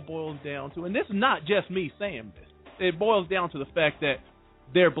it all boils down to, and this is not just me saying this, it boils down to the fact that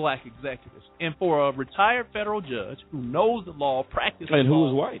they're black executives. And for a retired federal judge who knows the law, practices and law,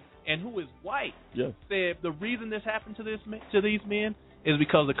 who is white, yes, said the reason this happened to these men is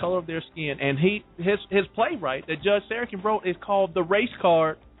because of the color of their skin. And his playwright that Judge Sarakin wrote is called The Race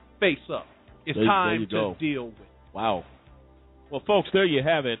Card Face Up. It's time to deal with. Wow. Well, folks, there you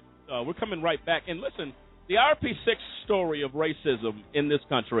have it. We're coming right back. And listen, the RP6 story of racism in this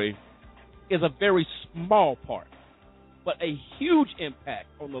country is a very small part, but a huge impact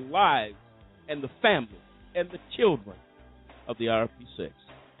on the lives and the families and the children of the RP6.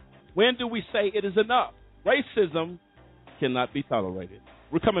 When do we say it is enough? Racism cannot be tolerated.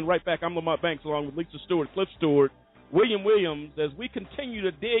 We're coming right back. I'm Lamont Banks along with Lisa Stewart, Cliff Stewart, William Williams, as we continue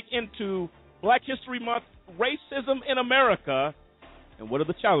to dig into Black History Month, racism in America, and what are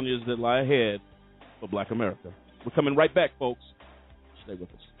the challenges that lie ahead for Black America. We're coming right back, folks. Stay with us.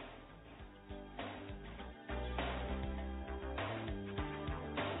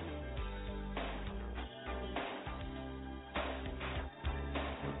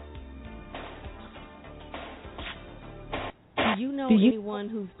 Do you know anyone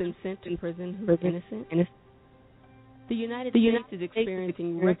who's been sent to prison who's innocent? The United States is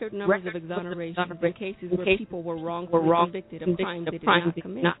experiencing record numbers of exoneration in cases where people were wrongfully convicted of crimes they did not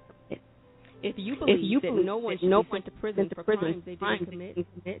commit. If you believe that no one should be sent to prison for crimes they didn't commit,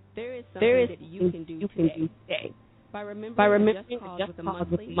 there is something that you can do today. By remembering the Just Cause with a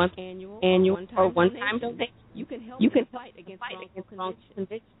monthly, annual, or one-time donation, you can help fight against wrongful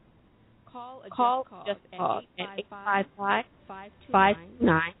convictions. Call a Just Cause at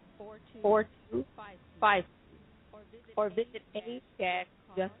 855-529-4255 or visit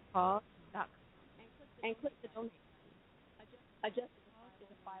a-justcause.com and click the donation. A Just Cause is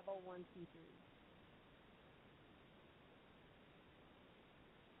a 501c3.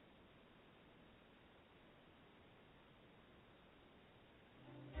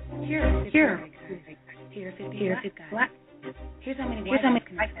 Here's how many white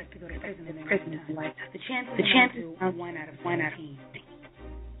guys have to go to prison in their lifetime. The chances are 1 out of 10.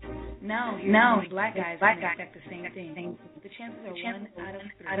 Now, black guys expect the same thing. The chances are 1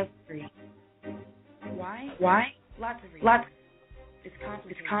 out of 3. Why? Lots of reasons. It's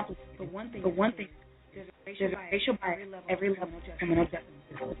complicated. But one thing, there's a racial bias every level of criminal justice.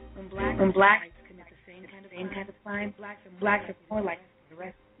 When blacks commit the same kind of crime, blacks are more likely to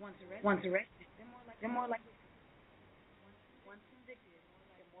arrest. Once arrested, they're more likely. Once convicted,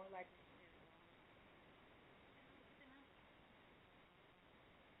 they're more likely.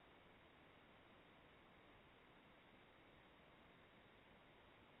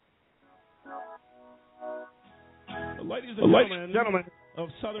 Ladies and gentlemen of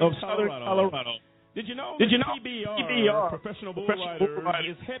Southern Colorado. Did you know PBR, Professional Bull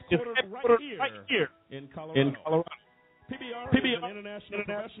Rider, is headquartered right here in Colorado. PBR is an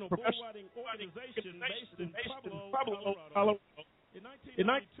international professional bull riding organization based in Pueblo, Colorado. In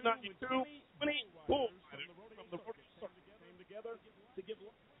 1992, 20 bull riders from the rodeo circuit came together to give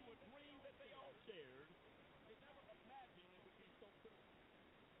life to a dream that they all shared. They never imagined it would be so simple.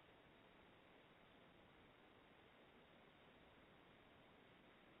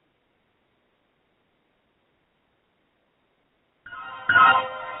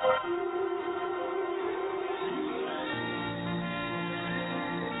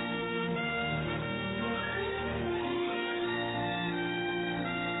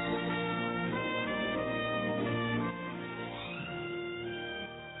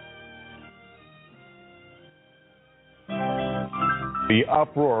 The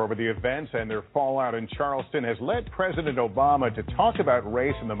uproar over the events and their fallout in Charleston has led President Obama to talk about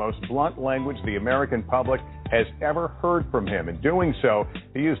race in the most blunt language the American public has ever heard from him. In doing so,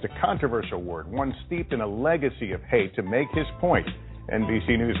 he used a controversial word, one steeped in a legacy of hate, to make his point.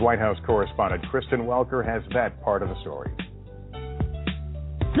 NBC News White House correspondent Kristen Welker has that part of the story.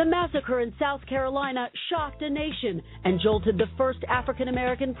 The massacre in South Carolina shocked a nation and jolted the first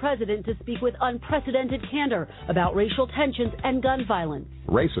African-American president to speak with unprecedented candor about racial tensions and gun violence.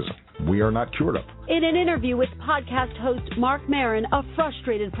 Racism, we are not cured of. In an interview with podcast host Mark Maron, a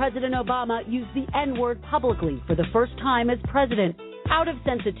frustrated President Obama used the N-word publicly for the first time as president. Out of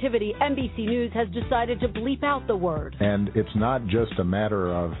sensitivity, NBC News has decided to bleep out the word. And it's not just a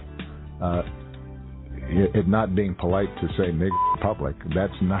matter of it not being polite to say nigger in public,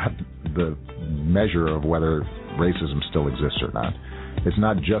 that's not the measure of whether racism still exists or not. It's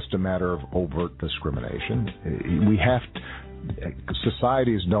not just a matter of overt discrimination. We have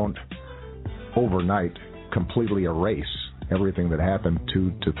societies don't overnight completely erase everything that happened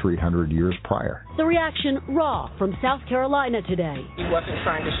 200 to 300 years prior. The reaction raw from South Carolina today. He wasn't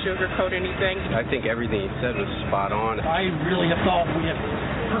trying to sugarcoat anything. I think everything he said was spot on. I really have thought we have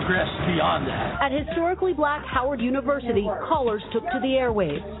progressed beyond that. At historically black Howard University, callers took to the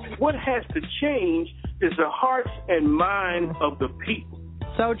airwaves. What has to change is the hearts and minds of the people.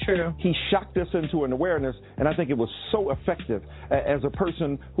 So true. He shocked us into an awareness, and I think it was so effective as a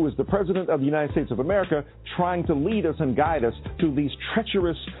person who is the President of the United States of America trying to lead us and guide us through these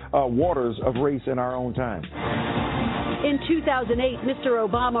treacherous waters of race in our own time. In 2008, Mr.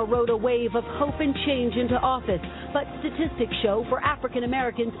 Obama rode a wave of hope and change into office, but statistics show for African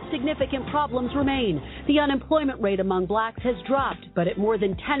Americans, significant problems remain. The unemployment rate among blacks has dropped, but at more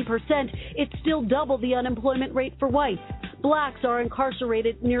than 10%, it's still double the unemployment rate for whites. Blacks are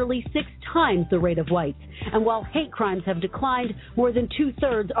incarcerated nearly 6 times the rate of whites. And while hate crimes have declined, more than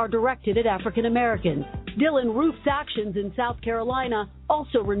 2/3 are directed at African Americans. Dylan Roof's actions in South Carolina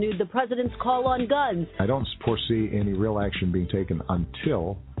also renewed the president's call on guns. I don't foresee any real action being taken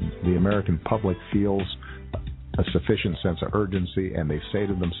until the American public feels a sufficient sense of urgency and they say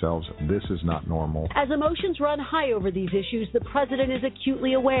to themselves, this is not normal. As emotions run high over these issues, the president is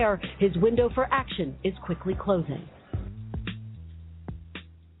acutely aware his window for action is quickly closing.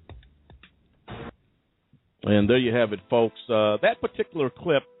 And there you have it, folks. That particular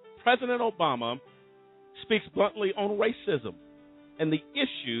clip, President Obama speaks bluntly on racism and the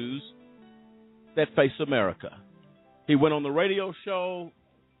issues that face America. He went on the radio show.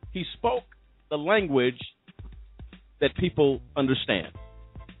 He spoke the language that people understand.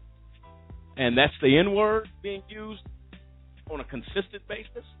 And that's the N-word being used on a consistent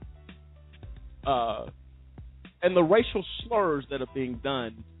basis. And the racial slurs that are being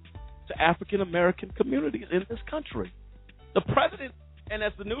done to African-American communities in this country. The president, and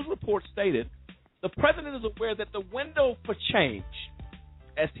as the news report stated, the president is aware that the window for change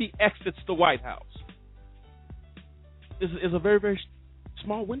as he exits the White House is a very, very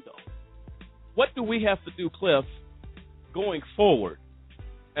small window. What do we have to do, Cliff, going forward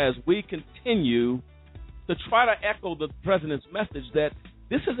as we continue to try to echo the president's message that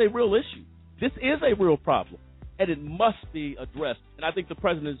this is a real issue? This is a real problem, and it must be addressed. And I think the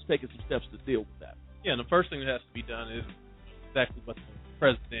president is taking some steps to deal with that. Yeah, and the first thing that has to be done is exactly what the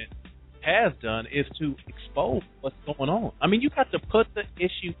president has done, is to expose what's going on. I mean, you have to put the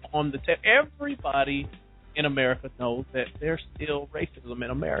issue on the table. Everybody in America knows that there's still racism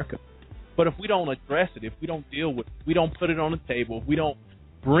in America. But if we don't address it, if we don't deal with it, we don't put it on the table, if we don't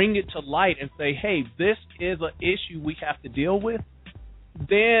bring it to light and say, hey, this is an issue we have to deal with,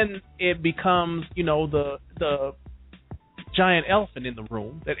 then it becomes, the giant elephant in the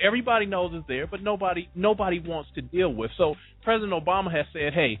room that everybody knows is there, but nobody wants to deal with. So President Obama has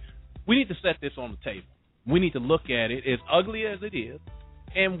said, hey, we need to set this on the table. We need to look at it, as ugly as it is,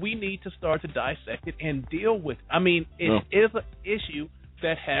 and we need to start to dissect it and deal with it. I mean, it is an issue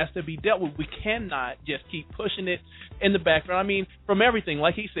that has to be dealt with. We cannot just keep pushing it in the background. I mean, from everything,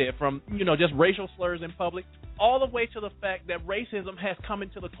 like he said, from, just racial slurs in public, all the way to the fact that racism has come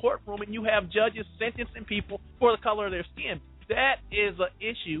into the courtroom and you have judges sentencing people for the color of their skin. That is an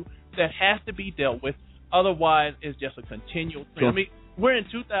issue that has to be dealt with. Otherwise, it's just a continual thing. I mean, we're in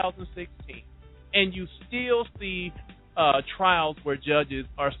 2016, and you still see trials where judges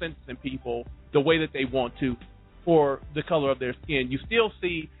are sentencing people the way that they want to for the color of their skin. You still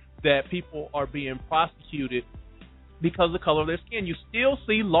see that people are being prosecuted because of the color of their skin. You still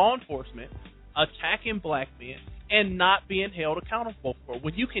see law enforcement attacking black men and not being held accountable for it.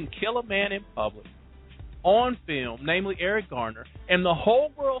 When you can kill a man in public on film, namely Eric Garner, and the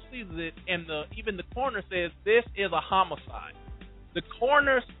whole world sees it, and even the coroner says this is a homicide. The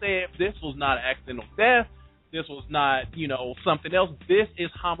coroner said this was not an accidental death. This was not, something else. This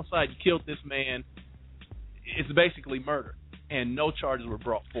is homicide. You killed this man. It's basically murder, and no charges were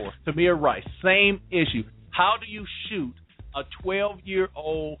brought forth. Tamir Rice, same issue. How do you shoot a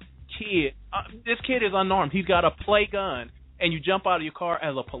 12-year-old kid? This kid is unarmed. He's got a play gun, and you jump out of your car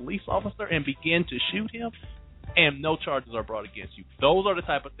as a police officer and begin to shoot him, and no charges are brought against you. Those are the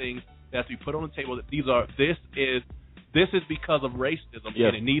type of things that have to be put on the table. That this is because of racism,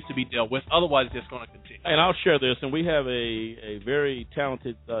 and it needs to be dealt with. Otherwise, it's just going to continue. And I'll share this, and we have a very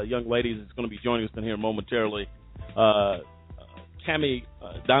talented young lady that's going to be joining us in here momentarily. Cammie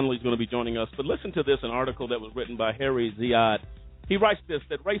Donnelly is going to be joining us. But listen to this, an article that was written by Harry Ziad. He writes this,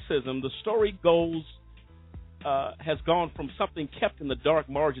 that racism, the story goes has gone from something kept in the dark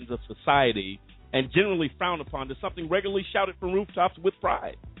margins of society and generally frowned upon to something regularly shouted from rooftops with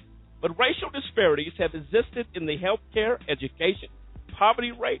pride. But racial disparities have existed in the healthcare, education,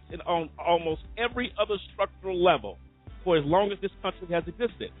 poverty rates, and on almost every other structural level for as long as this country has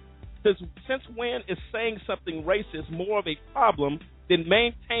existed. Since when is saying something racist more of a problem than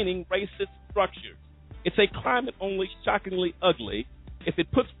maintaining racist structures? It's a climate only shockingly ugly, if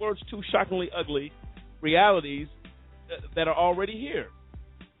it puts words to shockingly ugly, realities that are already here.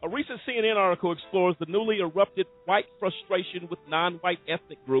 A recent CNN article explores the newly erupted white frustration with non-white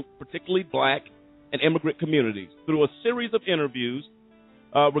ethnic groups, particularly black and immigrant communities. Through a series of interviews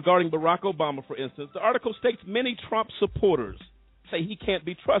regarding Barack Obama, for instance, the article states many Trump supporters say he can't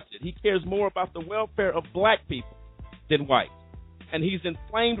be trusted. He cares more about the welfare of black people than white. And he's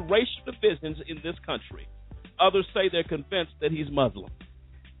inflamed racial divisions in this country. Others say they're convinced that he's Muslim.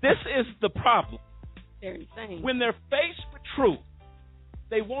 This is the problem. They're insane. When they're faced with truth,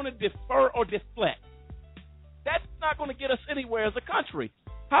 they want to defer or deflect. That's not going to get us anywhere as a country.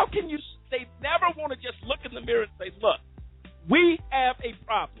 How can you? They never want to just look in the mirror and say, look, we have a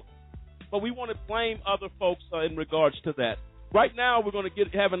problem, but we want to blame other folks in regards to that. Right now, we're going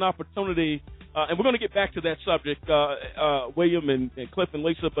to have an opportunity, and we're going to get back to that subject, William and Cliff and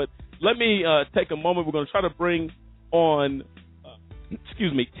Lisa, but let me take a moment. We're going to try to bring on,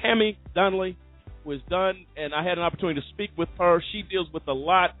 Tammy Donnelly, who is done, and I had an opportunity to speak with her. She deals with a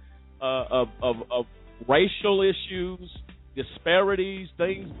lot of racial issues, disparities,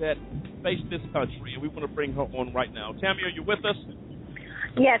 things that face this country, and we want to bring her on right now. Tammy, are you with us?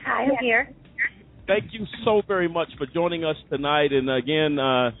 Yes, hi, I'm here. Thank you so very much for joining us tonight. And again,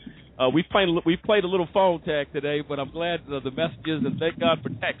 we played a little phone tag today, but I'm glad the messages, and thank God for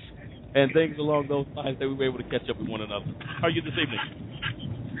text and things along those lines that we were able to catch up with one another. How are you this evening?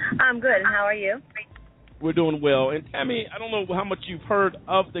 I'm good. How are you? We're doing well. And Tammy, I don't know how much you've heard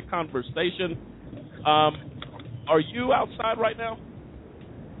of the conversation. Are you outside right now?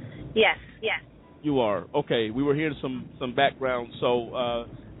 Yes. You are. Okay. We were hearing some background. So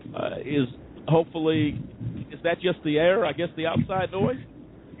is that just the air? I guess the outside noise?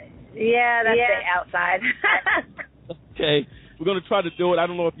 Yeah, that's the outside. Okay. We're going to try to do it. I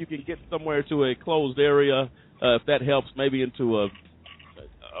don't know if you can get somewhere to a closed area, if that helps, maybe into a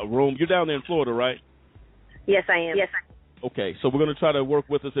room. You're down there in Florida, right? Yes, I am. Okay, so we're going to try to work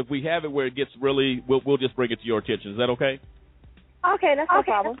with us. If we have it where it gets really, we'll just bring it to your attention. Is that okay? Okay, that's no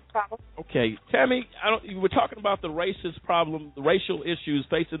problem. Okay, Tammy, we're talking about the racist problem, the racial issues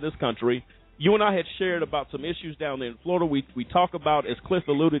facing this country. You and I had shared about some issues down there in Florida. We talk about, as Cliff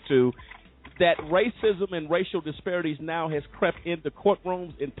alluded to, that racism and racial disparities now has crept into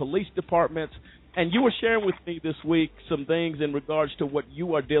courtrooms, in police departments. And you were sharing with me this week some things in regards to what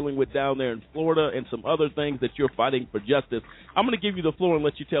you are dealing with down there in Florida and some other things that you're fighting for justice. I'm going to give you the floor and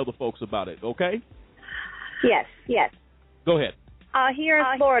let you tell the folks about it, okay? Yes. Go ahead. Here in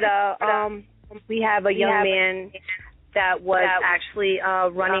Florida, we have a young man that was actually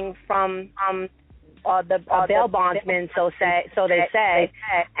running from the bail bondsman, so they say,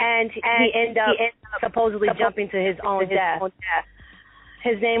 and he ended up supposedly jumping to his own death.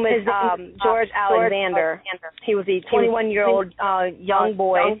 His name was George Alexander. He was a 21-year-old young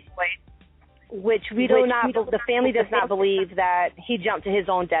boy, which the family does not believe that he jumped to his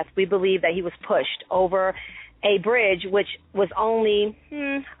own death. We believe that he was pushed over a bridge, which was only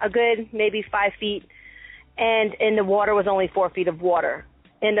a good maybe 5 feet, and in the water was only 4 feet of water.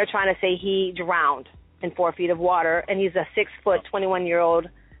 And they're trying to say he drowned in 4 feet of water, and he's a 6-foot, 21-year-old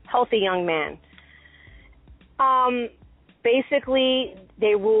healthy young man. Basically,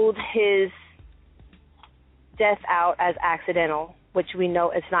 they ruled his death out as accidental, which we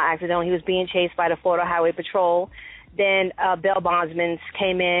know it's not accidental. He was being chased by the Florida Highway Patrol. Then bail bondsmen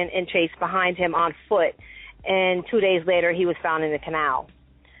came in and chased behind him on foot. And 2 days later, he was found in the canal.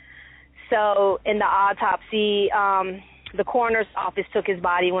 So in the autopsy, the coroner's office took his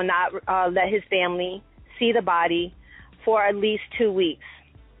body, will not let his family see the body for at least 2 weeks,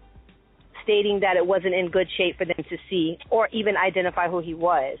 stating that it wasn't in good shape for them to see or even identify who he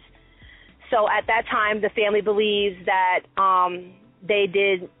was. So at that time, the family believes that they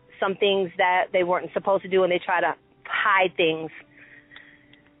did some things that they weren't supposed to do, and they try to hide things.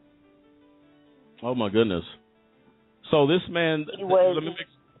 Oh, my goodness. So this man,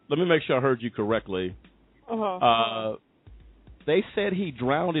 let me make sure I heard you correctly. They said he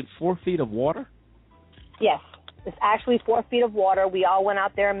drowned in 4 feet of water? Yes. It's actually 4 feet of water. We all went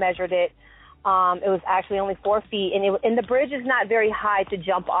out there and measured it. It was actually only 4 feet, and the bridge is not very high to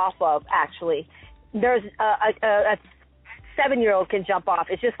jump off of, actually. There's a 7-year-old can jump off.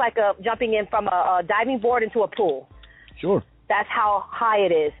 It's just like jumping in from a diving board into a pool. Sure. That's how high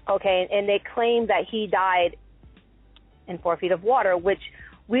it is, okay? And they claim that he died in 4 feet of water, which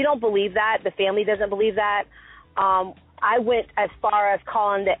we don't believe that. The family doesn't believe that. I went as far as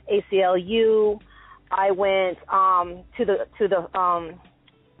calling the ACLU. I went to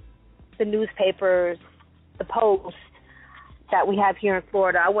the newspapers, the Post that we have here in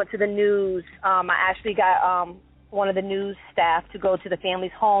Florida. I went to the news. I actually got one of the news staff to go to the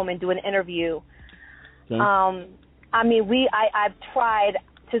family's home and do an interview. Okay. I mean, I've tried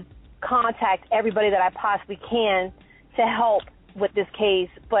to contact everybody that I possibly can to help with this case,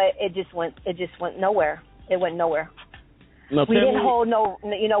 but it just went nowhere. It went nowhere. No, we didn't hold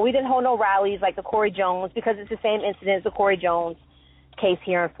no rallies like the Corey Jones, because it's the same incident as the Corey Jones case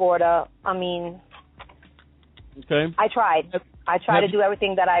here in Florida. I mean, okay. I tried to do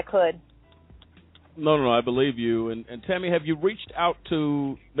everything that I could. No, I believe you. And Tammy, have you reached out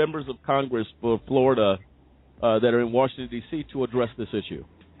to members of Congress for Florida that are in Washington, D.C. to address this issue?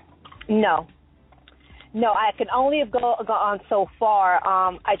 No, I can only go on so far.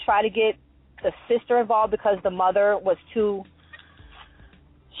 I try to get the sister involved because the mother was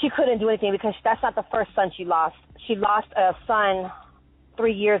she couldn't do anything, because that's not the first son she lost. She lost a son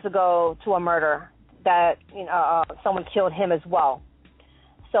 3 years ago to a murder that someone killed him as well.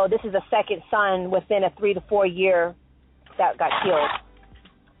 So this is a second son within a 3 to 4 year that got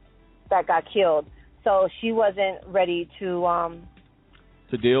killed. So she wasn't ready to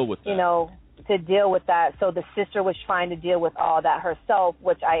deal with that. To deal with that. So the sister was trying to deal with all that herself,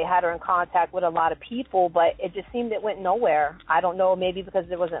 which I had her in contact with a lot of people, but it just seemed it went nowhere. I don't know, maybe because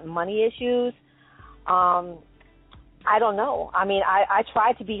there wasn't money issues. I don't know. I mean, I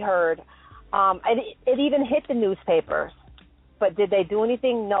tried to be heard. It even hit the newspapers. But did they do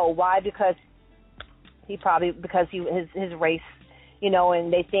anything? No. Why? Because his race,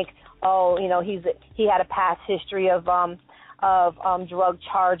 and they think, he had a past history of drug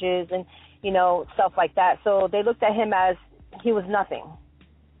charges and stuff like that. So they looked at him as he was nothing.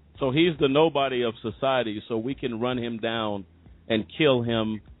 So he's the nobody of society. So we can run him down and kill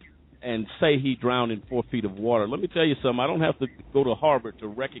him and say he drowned in 4 feet of water. Let me tell you something. I don't have to go to Harvard to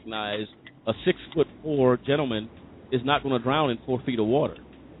recognize a 6'4" gentleman is not going to drown in 4 feet of water.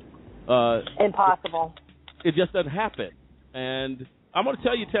 Impossible. It just doesn't happen. And I'm going to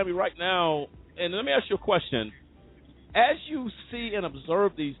tell you, Tammy, right now, and let me ask you a question. As you see and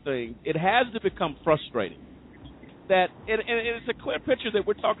observe these things, it has to become frustrating. And it's a clear picture that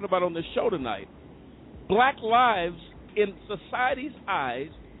we're talking about on this show tonight. Black lives in society's eyes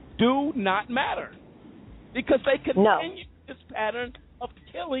do not matter because they continue this pattern of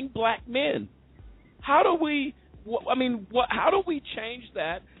killing black men. How do we change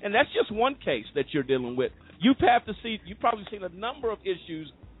that? And that's just one case that you're dealing with. You've probably seen a number of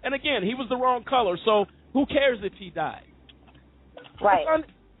issues. And again, he was the wrong color, so who cares if he died? Right.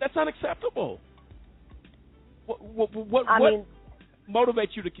 That's unacceptable. What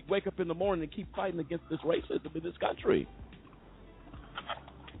motivates you to wake up in the morning and keep fighting against this racism in this country?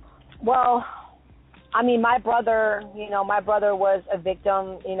 Well, I mean, my brother was a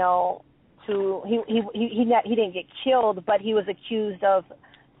victim, he didn't get killed, but he was accused of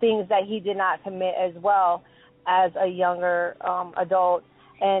things that he did not commit as well as a younger adult,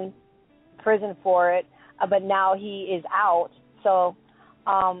 and prison for it. But now he is out. So,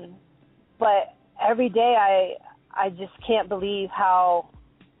 but every day I just can't believe how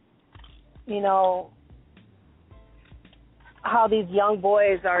these young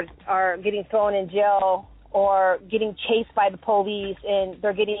boys are getting thrown in jail or getting chased by the police, and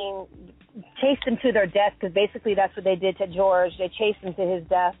they're getting chased him to their death, because basically that's what they did to George. They chased him to his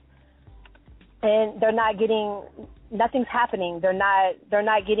death, and nothing's happening. They're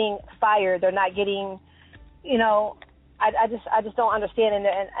not getting fired. They're not getting, I just don't understand,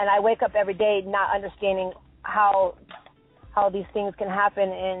 and I wake up every day not understanding how these things can happen,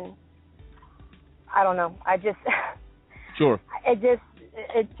 and I don't know. Sure. It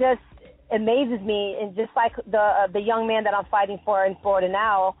just amazes me, and just like the young man that I'm fighting for in Florida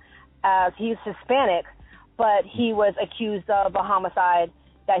now, he's Hispanic, but he was accused of a homicide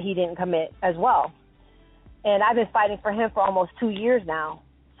that he didn't commit as well. And I've been fighting for him for almost 2 years now.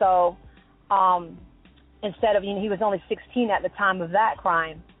 So instead of, he was only 16 at the time of that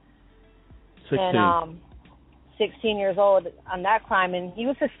crime. 16. And 16 years old on that crime, and he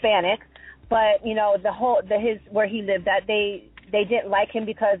was Hispanic, but where he lived at, they didn't like him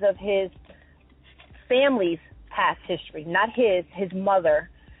because of his family's past history, not his mother.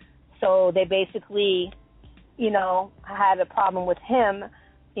 So they basically, had a problem with him,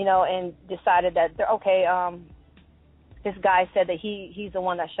 and decided that they're okay. this guy said that he's the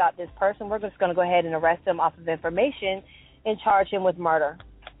one that shot this person. We're just going to go ahead and arrest him off of information and charge him with murder.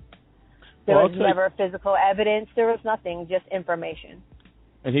 There was never physical evidence. There was nothing, just information.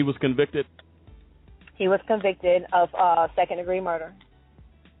 And he was convicted? He was convicted of second-degree murder.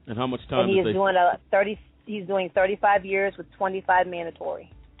 And how much time? And he's doing 35 years with 25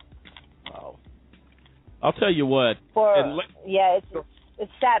 mandatory. Wow. I'll tell you what.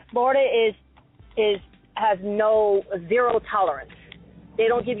 It's sad. Florida has zero tolerance. They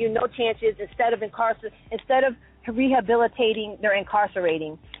don't give you no chances. Instead of rehabilitating, they're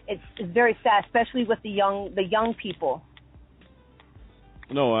incarcerating. It's very sad, especially with the young people.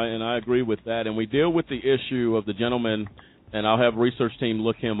 No, I agree with that. And we deal with the issue of the gentleman, and I'll have a research team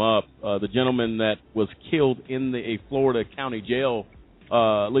look him up, the gentleman that was killed in a Florida county jail.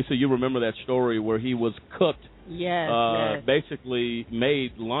 Lisa, you remember that story where he was cooked. Yes. Basically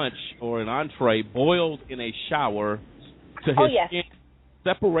made lunch or an entree, boiled in a shower to his skin,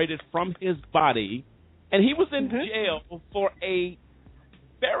 separated from his body, and he was in jail for a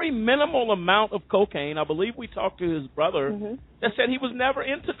very minimal amount of cocaine. I believe we talked to his brother that said he was never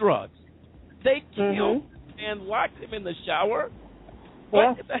into drugs. They killed him and locked him in the shower.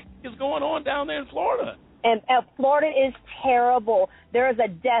 What the heck is going on down there in Florida? And Florida is terrible. There is a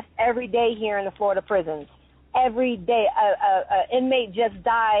death every day here in the Florida prisons. Every day. An inmate just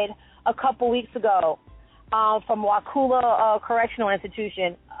died a couple weeks ago from Wakulla Correctional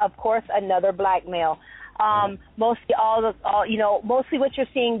Institution. Of course, another black male. Mostly mostly what you're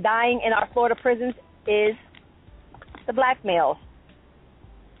seeing dying in our Florida prisons is the black males.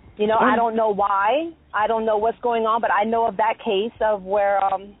 I don't know why. I don't know what's going on, but I know of that case of where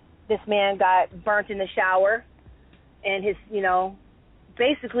this man got burnt in the shower, and his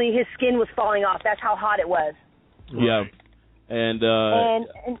basically his skin was falling off. That's how hot it was. Yeah. And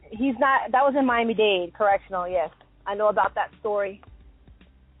he's not. That was in Miami-Dade Correctional. Yes, I know about that story.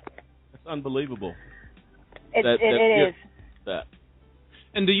 That's unbelievable. It is. That.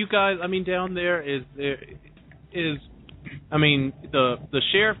 And do you guys? I mean, down there is the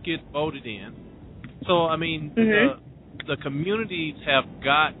sheriff gets voted in, so I mean the communities have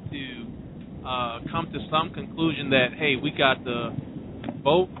got to come to some conclusion that hey, we got the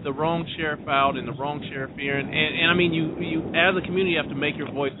wrong sheriff out and the wrong sheriff here, and I mean you as a community have to make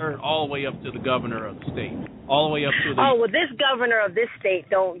your voice heard all the way up to the governor of the state, all the way up to the. Oh well, this governor of this state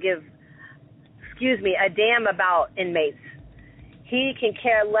don't give, a damn about inmates. He can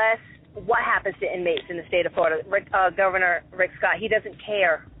care less what happens to inmates in the state of Florida. Governor Rick Scott, he doesn't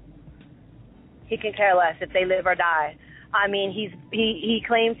care. He can care less if they live or die. I mean, he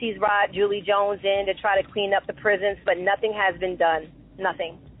claims he's brought Julie Jones in to try to clean up the prisons, but nothing has been done.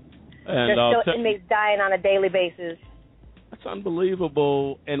 Nothing. And there's still inmates dying on a daily basis. That's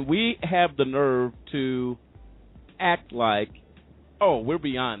unbelievable. And we have the nerve to act like, oh, we're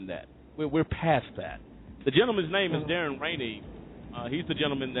beyond that. We're past that. The gentleman's name is Darren Rainey. He's the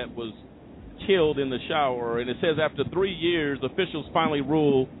gentleman that was killed in the shower. And it says after 3 years, officials finally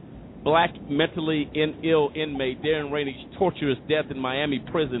ruled black mentally ill inmate Darren Rainey's torturous death in Miami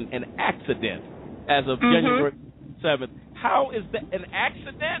prison an accident as of January 7th. How is that an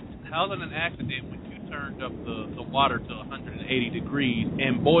accident? How's it an accident when you turned up the water to 180 degrees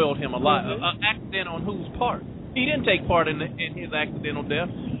and boiled him alive? An accident on whose part? He didn't take part in his accidental death.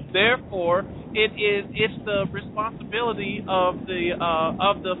 Therefore, it's the responsibility of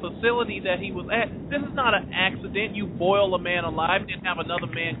the facility that he was at. This is not an accident. You boil a man alive and have another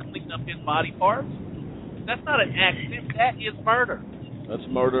man clean up his body parts. That's not an accident. That is murder. That's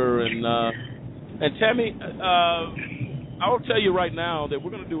murder. And Tammy, I will tell you right now that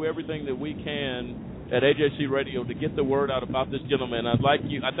we're going to do everything that we can at AJC Radio to get the word out about this gentleman. I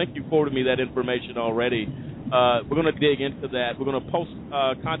think you forwarded me that information already. We're going to dig into that. We're going to post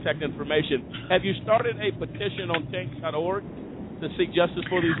contact information. Have you started a petition on change.org to seek justice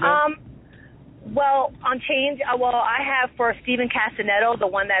for these men? Well, on Change, I have for Stephen Castanetto, the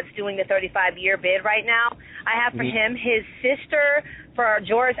one that's doing the 35-year bid right now. I have for him, his sister, for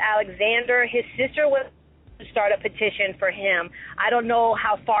George Alexander, his sister was to start a petition for him. I don't know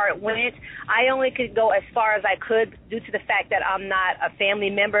how far it went. I only could go as far as I could due to the fact that I'm not a family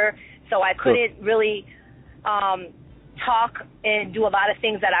member, so I couldn't really talk and do a lot of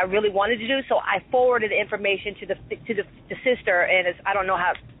things that I really wanted to do. So I forwarded the information to the sister, and I don't know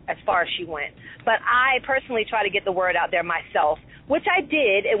how as far as she went. But I personally try to get the word out there myself, which I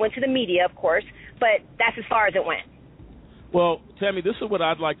did. It went to the media, of course, but that's as far as it went. Well, Tammy, this is what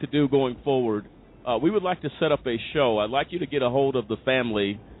I'd like to do going forward. We would like to set up a show. I'd like you to get a hold of the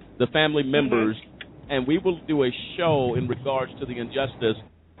family members, and we will do a show in regards to the injustice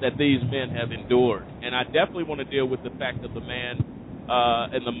that these men have endured. And I definitely want to deal with the fact of the man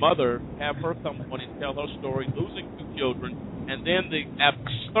and the mother, have her come on and tell her story, losing 2 children, and then the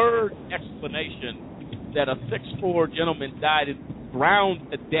absurd explanation that a 6'4" gentleman died and drowned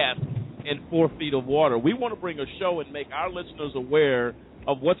to death in 4 feet of water. We want to bring a show and make our listeners aware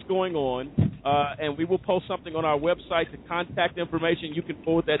of what's going on, and we will post something on our website, the contact information. You can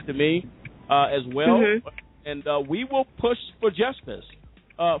forward that to me as well, and we will push for justice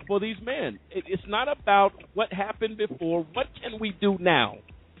for these men. It's not about what happened before. What can we do now?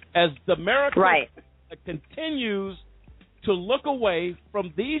 As America continues to look away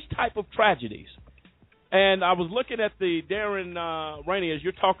from these type of tragedies. And I was looking at the Darren Rainey, as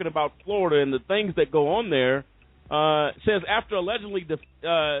you're talking about Florida and the things that go on there. Says after allegedly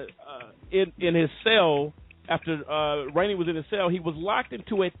in his cell, after Rainey was in his cell, he was locked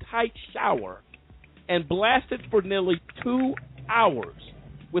into a tight shower and blasted for nearly 2 hours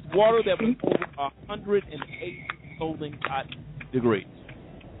with water that was over 108 scalding hot degrees.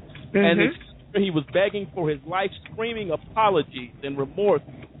 And he was begging for his life, screaming apologies and remorse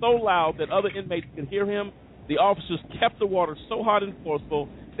so loud that other inmates could hear him. The officers kept the water so hot and forceful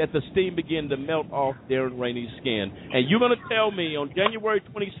that the steam began to melt off Darren Rainey's skin. And you're going to tell me on January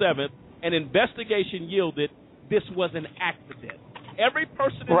 27th, an investigation yielded this was an accident. Every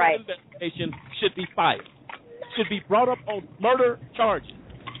person in that investigation should be fired, should be brought up on murder charges.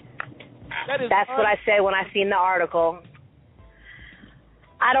 That's what I said when I seen the article.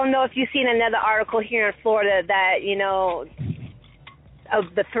 I don't know if you've seen another article here in Florida that, you know, of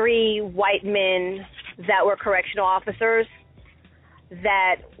the 3 white men that were correctional officers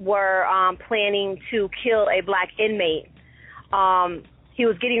that were planning to kill a black inmate. He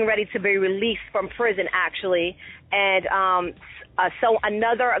was getting ready to be released from prison, actually, and so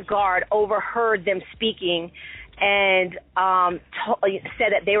another guard overheard them speaking and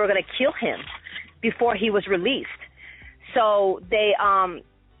said that they were going to kill him before he was released. So they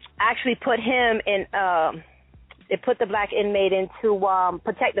actually put him in. They put the black inmate into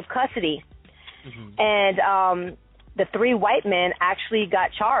protective custody, and the 3 white men actually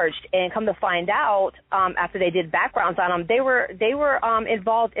got charged. And come to find out, after they did backgrounds on them, they were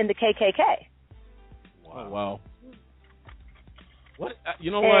involved in the KKK. Wow. What you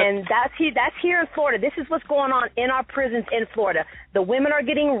know? And what? that's here in Florida. This is what's going on in our prisons in Florida. The women are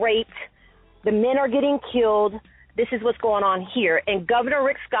getting raped, the men are getting killed. This is what's going on here. And Governor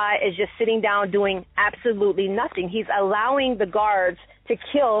Rick Scott is just sitting down doing absolutely nothing. He's allowing the guards to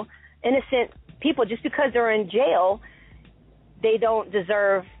kill innocent people just because they're in jail. They don't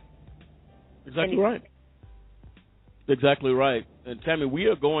deserve Exactly anything. right. Exactly right. And Tammy, we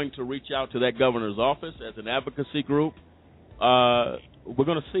are going to reach out to that governor's office as an advocacy group. We're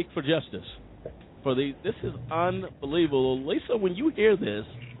going to seek for justice for these. This is unbelievable. Lisa, when you hear this,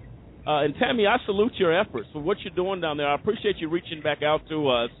 and Tammy, I salute your efforts for what you're doing down there. I appreciate you reaching back out to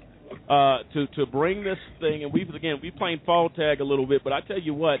us to bring this thing. And we playing fall tag a little bit, but I tell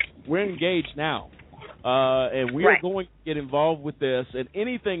you what, we're engaged now, and we are going to get involved with this. And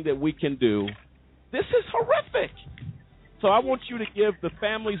anything that we can do, this is horrific. So I want you to give the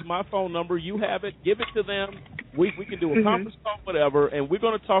families my phone number. You have it. Give it to them. We can do a conference call, whatever, and we're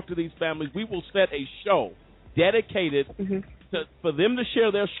going to talk to these families. We will set a show dedicated for them to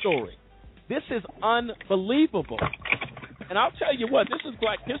share their story. This is unbelievable. And I'll tell you what, this is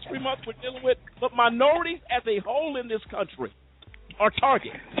Black History Month we're dealing with, but minorities as a whole in this country are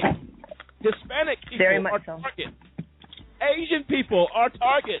target. Hispanic people are target. Asian people are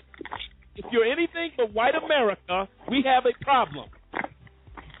target. If you're anything but white America, we have a problem.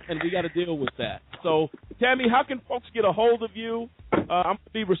 And we got to deal with that. So, Tammy, how can folks get a hold of you? I'm going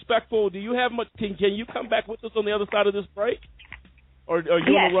to be respectful. Do you have much? Can you come back with us on the other side of this break? Or are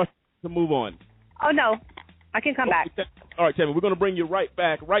you in a rush to move on? Oh, no. I can come back. All right, Tammy, we're going to bring you right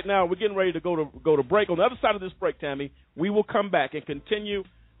back. Right now, we're getting ready to go to break. On the other side of this break, Tammy, we will come back and continue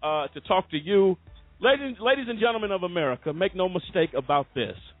to talk to you. Ladies and gentlemen of America, make no mistake about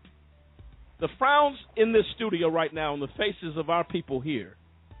this. The frowns in this studio right now on the faces of our people here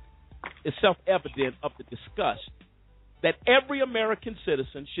is self-evident of the disgust that every American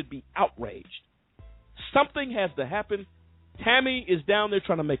citizen should be outraged. Something has to happen. Tammy is down there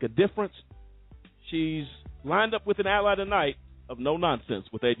trying to make a difference. She's lined up with an ally tonight of No Nonsense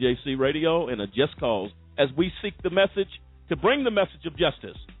with AJC Radio and a Just Cause as we seek the message to bring the message of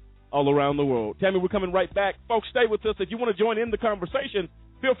justice all around the world. Tammy, we're coming right back. Folks, stay with us. If you want to join in the conversation,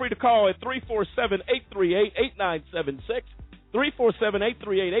 feel free to call at 347-838-8976,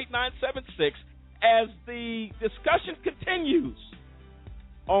 347-838-8976, as the discussion continues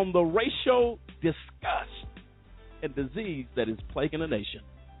on the racial disgust and disease that is plaguing the nation.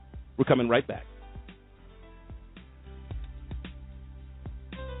 We're coming right back.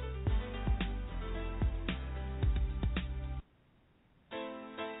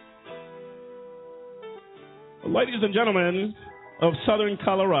 Ladies and gentlemen of Southern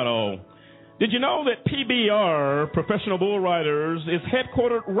Colorado, did you know that PBR, Professional Bull Riders, is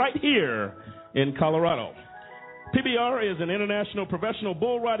headquartered right here in Colorado? PBR is an international professional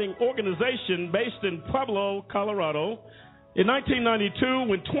bull riding organization based in Pueblo, Colorado. In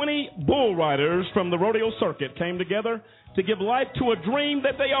 1992, when 20 bull riders from the rodeo circuit came together to give life to a dream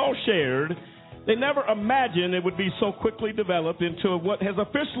that they all shared, they never imagined it would be so quickly developed into what has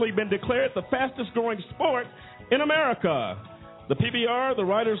officially been declared the fastest growing sport in America. The PBR, the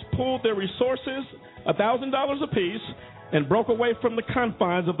riders pooled their resources, $1,000 apiece, and broke away from the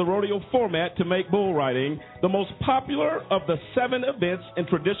confines of the rodeo format to make bull riding the most popular of the 7 events in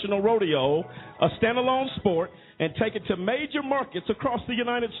traditional rodeo, a standalone sport, and take it to major markets across the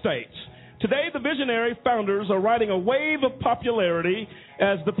United States. Today, the visionary founders are riding a wave of popularity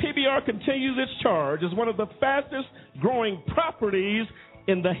as the PBR continues its charge as one of the fastest growing properties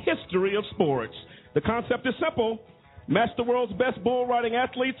in the history of sports. The concept is simple. Match the world's best bull riding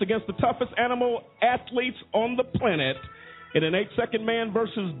athletes against the toughest animal athletes on the planet in an 8-second man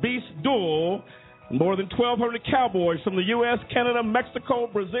versus beast duel. More than 1,200 cowboys from the U.S., Canada, Mexico,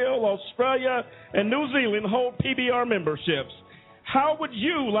 Brazil, Australia, and New Zealand hold PBR memberships. How would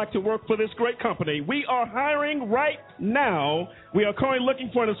you like to work for this great company? We are hiring right now. We are currently looking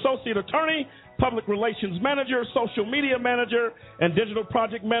for an associate attorney, public relations manager, social media manager, and digital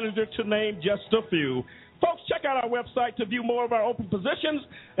project manager, to name just a few. Folks, check out our website to view more of our open positions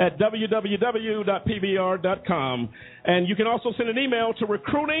at www.pbr.com. And you can also send an email to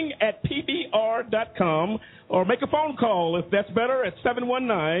recruiting@pbr.com or make a phone call, if that's better, at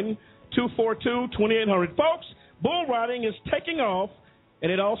 719-242-2800. Folks, bull riding is taking off,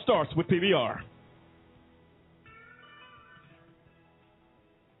 and it all starts with PBR.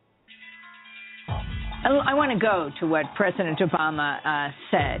 I want to go to what President Obama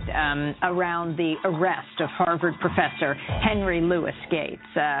said around the arrest of Harvard professor Henry Louis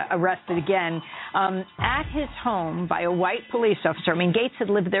Gates, arrested again at his home by a white police officer. I mean, Gates had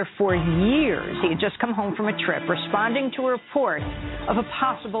lived there for years. He had just come home from a trip responding to a report of a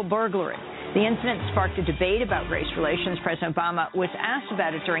possible burglary. The incident sparked a debate about race relations. President Obama was asked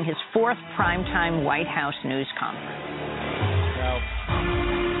about it during his 4th primetime White House news conference. Now,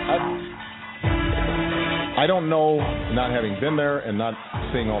 I don't know, not having been there and not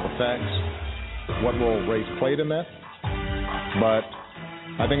seeing all the facts, what role race played in that. But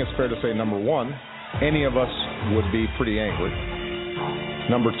I think it's fair to say, number one, any of us would be pretty angry.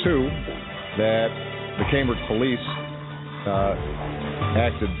 Number two, that the Cambridge police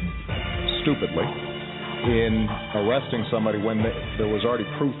acted stupidly in arresting somebody when there was already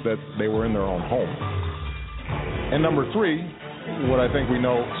proof that they were in their own home. And number three, what I think we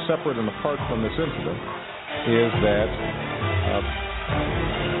know separate and apart from this incident is that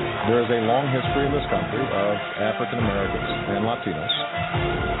there is a long history in this country of African Americans and Latinos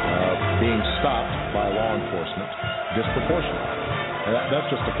being stopped by law enforcement disproportionately. And that's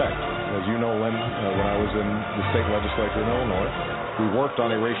just a fact. As you know, Lynn, when I was in the state legislature in Illinois, we worked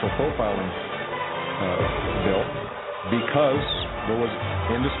on a racial profiling bill because there was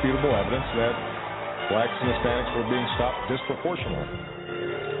indisputable evidence that blacks and Hispanics were being stopped disproportionately.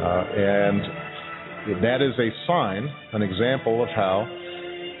 And that is a sign, an example of how,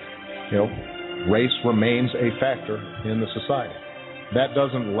 race remains a factor in the society. That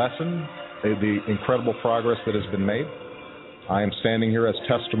doesn't lessen the incredible progress that has been made. I am standing here as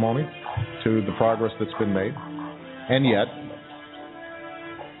testimony to the progress that's been made. And yet,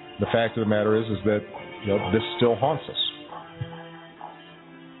 the fact of the matter is that this still haunts us.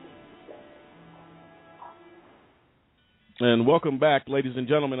 And welcome back, ladies and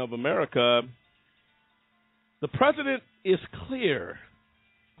gentlemen of America. The president is clear.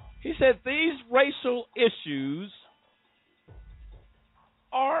 He said these racial issues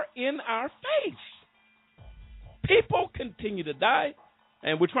are in our face. People continue to die,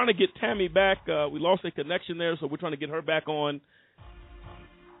 and we're trying to get Tammy back. We lost a connection there, so we're trying to get her back on.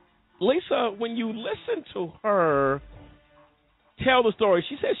 Lisa, when you listen to her tell the story,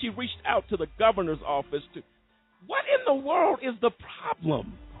 she said she reached out to the governor's office to. What in the world is the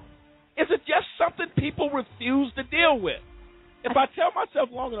problem? Is it just something people refuse to deal with? If I tell myself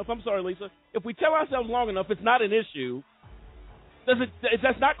long enough, I'm sorry, Lisa, if we tell ourselves long enough it's not an issue,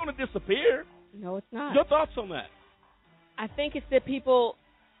 that's not going to disappear. No, it's not. Your thoughts on that? I think it's that people,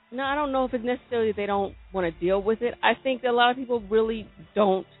 I don't know if it's necessarily they don't want to deal with it. I think that a lot of people really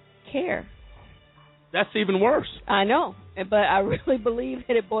don't care. That's even worse. I know, but I really believe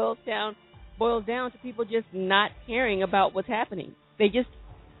that it boils down to people just not caring about what's happening. They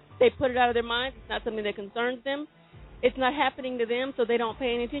put it out of their minds. It's not something that concerns them. It's not happening to them, so they don't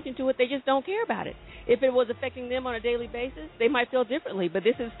pay any attention to it. They just don't care about it. If it was affecting them on a daily basis, they might feel differently, but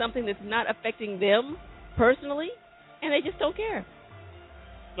this is something that's not affecting them personally, and they just don't care.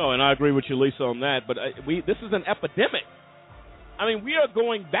 No, and I agree with you, Lisa, on that, but this is an epidemic. I mean, we are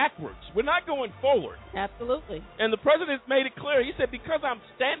going backwards. We're not going forward. Absolutely. And the president made it clear. He said, because I'm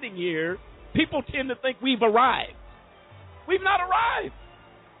standing here, people tend to think we've arrived. We've not arrived.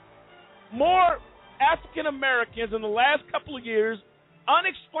 More African Americans in the last couple of years,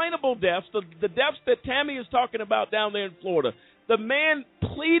 unexplainable deaths, the deaths that Tammy is talking about down there in Florida. The man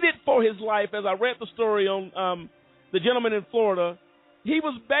pleaded for his life, as I read the story on the gentleman in Florida. He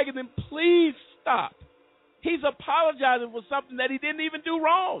was begging them, please stop. He's apologizing for something that he didn't even do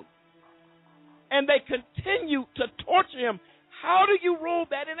wrong. And they continue to torture him. How do you rule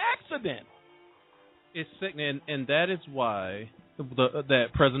that an accident? It's sickening, and that is why that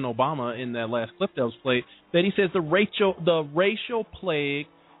President Obama, in that last clip that was played, that he says the racial plague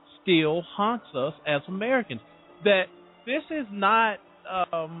still haunts us as Americans. That this is not,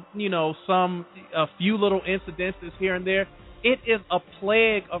 a few little incidences here and there. It is a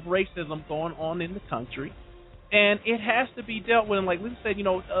plague of racism going on in the country, and it has to be dealt with. And like Lisa said,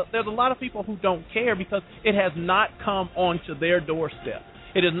 there's a lot of people who don't care because it has not come onto their doorstep.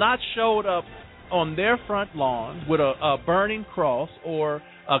 It has not showed up on their front lawn with a burning cross or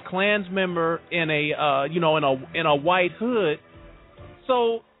a Klans member in a white hood.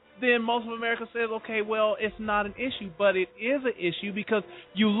 So then most of America says, okay, well, it's not an issue, but it is an issue because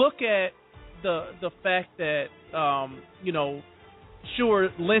you look at the fact that sure,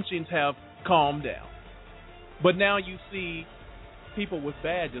 lynchings have calmed down, but now you see people with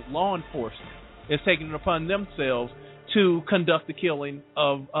badges, law enforcement, is taking it upon themselves to conduct the killing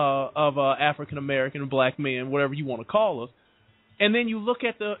of African American, black men, whatever you want to call us. And then you look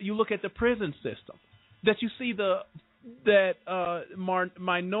at the prison system, that you see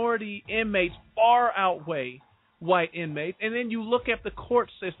minority inmates far outweigh white inmates. And then you look at the court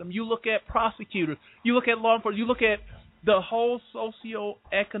system, you look at prosecutors, you look at law enforcement, you look at the whole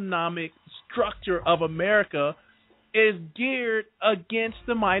socioeconomic structure of America is geared against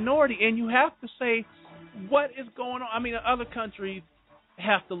the minority. And you have to say, what is going on? I mean, other countries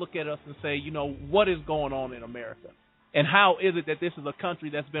have to look at us and say, what is going on in America? And how is it that this is a country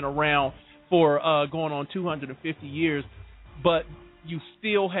that's been around for going on 250 years, but you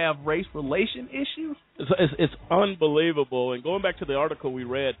still have race relation issues? It's unbelievable. And going back to the article we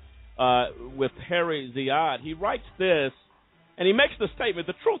read with Harry Ziad, he writes this, and he makes the statement,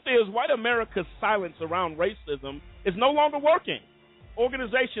 the truth is white America's silence around racism is no longer working.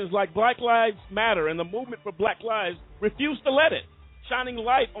 Organizations like Black Lives Matter and the Movement for Black Lives refuse to let it, shining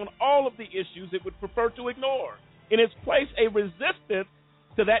light on all of the issues it would prefer to ignore. In its place, a resistance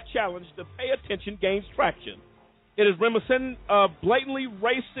to that challenge to pay attention gains traction. It is reminiscent of blatantly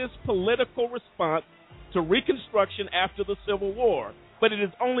racist political response to Reconstruction after the Civil War, but it is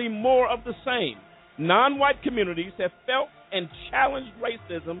only more of the same. Non-white communities have felt and challenged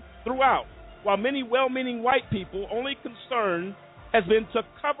racism throughout, while many well-meaning white people only concern has been to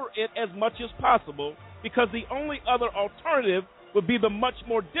cover it as much as possible because the only other alternative would be the much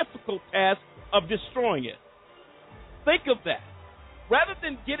more difficult task of destroying it. Think of that. Rather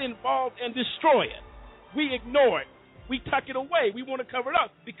than get involved and destroy it, we ignore it. We tuck it away. We want to cover it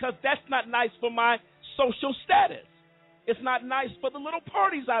up because that's not nice for my social status. It's not nice for the little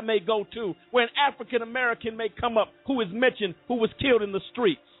parties I may go to where an African American may come up who is mentioned, who was killed in the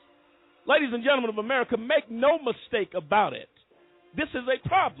streets. Ladies and gentlemen of America, make no mistake about it. This is a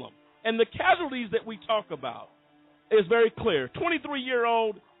problem. And the casualties that we talk about is very clear.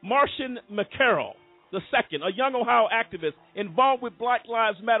 23-year-old Marcian McCarroll II, a young Ohio activist involved with Black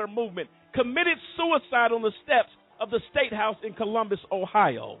Lives Matter movement, committed suicide on the steps of the State House in Columbus,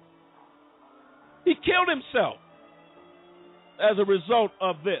 Ohio. He killed himself as a result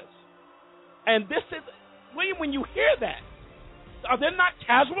of this. And this is, William, when you hear that, are there not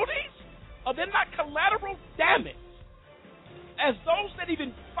casualties? Are there not collateral damage? As those that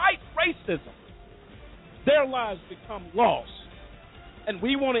even fight racism, their lives become lost. And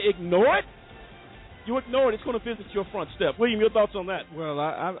we want to ignore it? You ignore it, it's going to visit your front step. William, your thoughts on that? Well,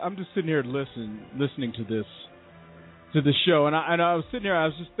 I'm just sitting here listening to this show, and I was sitting here, I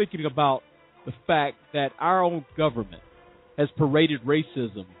was just thinking about the fact that our own government has paraded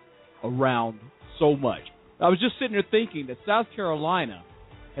racism around so much. I was just sitting there thinking that South Carolina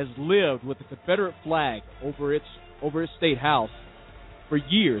has lived with the Confederate flag over its state house for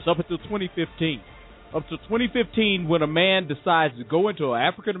years, up until 2015. up to 2015 when a man decides to go into an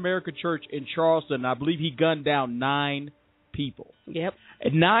African-American church in Charleston. I believe he gunned down 9 people. Yep.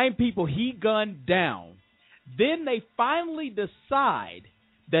 And 9 people he gunned down. Then they finally decide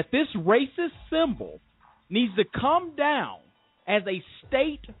that this racist symbol needs to come down as a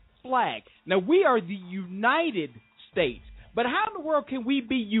state flag. Now, we are the United States, but how in the world can we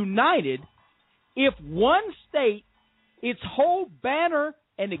be united if one state, its whole banner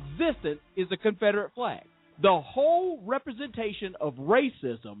and existence is a Confederate flag? The whole representation of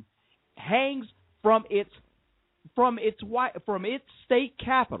racism hangs from its state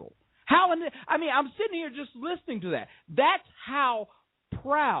capital. I'm sitting here just listening to that. That's how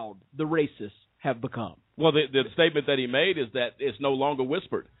proud the racists have become. Well, the statement that he made is that it's no longer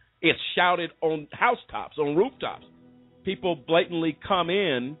whispered. It's shouted on housetops, on rooftops. People blatantly come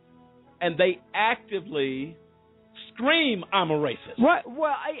in and they actively scream, "I'm a racist." Right.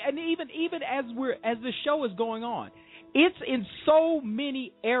 Well, and even as the show is going on, it's in so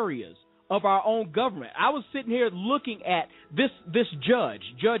many areas of our own government. I was sitting here looking at this judge,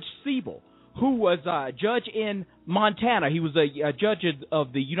 Judge Siebel, who was a judge in Montana. He was a judge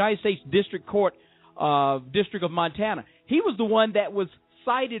of the United States District Court, District of Montana. He was the one that was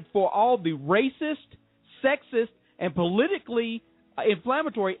cited for all the racist, sexist, and politically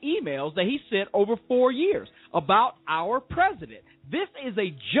inflammatory emails that he sent over 4 years about our president. This is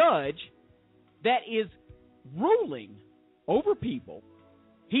a judge that is ruling over people.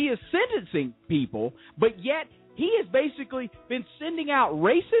 He is sentencing people, but yet he has basically been sending out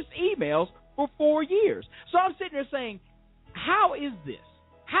racist emails for 4 years. So I'm sitting there saying, how is this?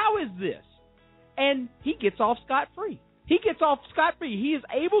 How is this? And he gets off scot-free. He gets off scot-free. He is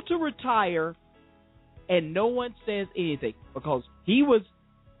able to retire, and no one says anything because he was,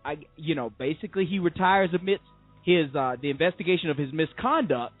 basically he retires amidst his the investigation of his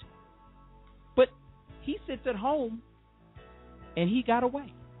misconduct, but he sits at home, and he got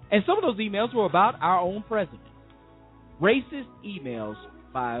away. And some of those emails were about our own president. Racist emails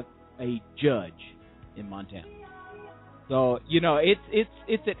by a judge in Montana. So,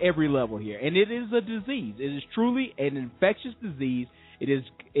 it's at every level here. And it is a disease. It is truly an infectious disease. It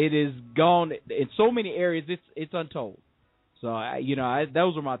is gone in so many areas, it's untold. So,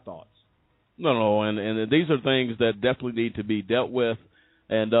 those are my thoughts. No, and these are things that definitely need to be dealt with.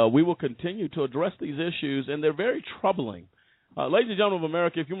 And we will continue to address these issues, and they're very troubling. Ladies and gentlemen of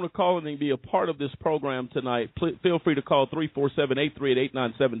America, if you want to call in and be a part of this program tonight, feel free to call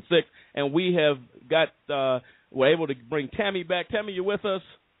 347-838-8976. And we have we're able to bring Tammy back. Tammy, you with us?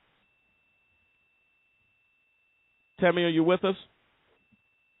 Tammy, are you with us?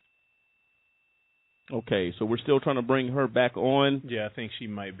 Okay, so we're still trying to bring her back on. Yeah, I think she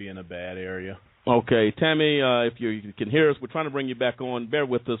might be in a bad area. Okay, Tammy, if you can hear us, we're trying to bring you back on. Bear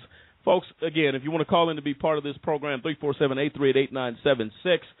with us. Folks, again, if you want to call in to be part of this program,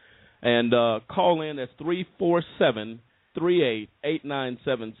 347-838-8976. And call in, that's 347-838-8976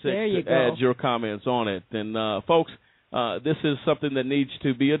 to add your comments on it. And, folks, this is something that needs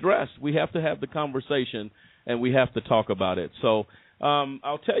to be addressed. We have to have the conversation, and we have to talk about it. So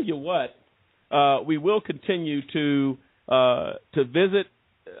I'll tell you what, we will continue to visit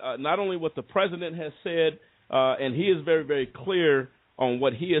not only what the president has said, and he is very, very clear on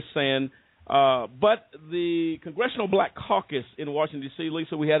what he is saying, but the Congressional Black Caucus in Washington, D.C.,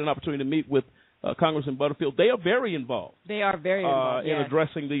 Lisa, we had an opportunity to meet with Congressman Butterfield. They are very involved. They are very involved, in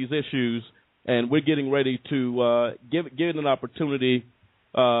addressing these issues, and we're getting ready to give an opportunity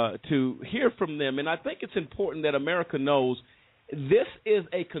to hear from them. And I think it's important that America knows this is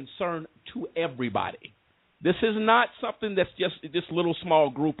a concern to everybody. This is not something that's just this little small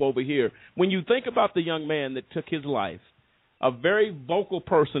group over here. When you think about the young man that took his life, a very vocal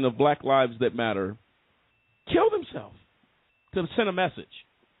person of Black Lives That Matter, killed himself to send a message.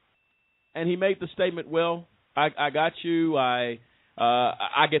 And he made the statement, well, I got you, I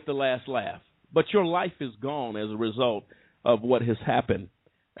get the last laugh. But your life is gone as a result of what has happened.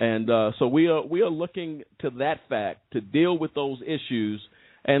 And so we are looking to that fact to deal with those issues.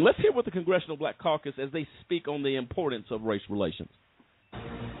 And let's hear what the Congressional Black Caucus, as they speak on the importance of race relations.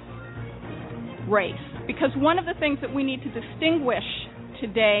 Race, because one of the things that we need to distinguish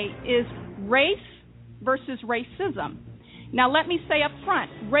today is race versus racism. Now, let me say up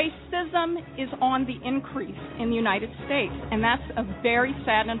front, racism is on the increase in the United States, and that's a very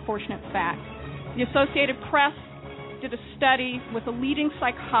sad and unfortunate fact. The Associated Press did a study with a leading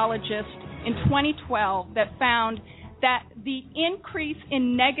psychologist in 2012 that found that the increase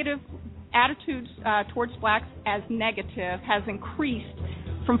in negative attitudes towards blacks as negative has increased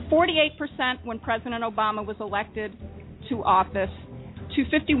from 48% when President Obama was elected to office to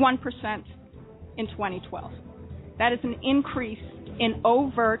 51% in 2012. That is an increase in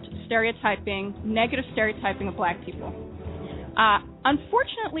overt stereotyping, negative stereotyping of black people.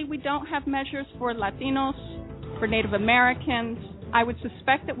 Unfortunately, we don't have measures for Latinos, for Native Americans. I would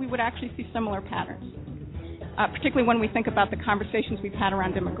suspect that we would actually see similar patterns, particularly when we think about the conversations we've had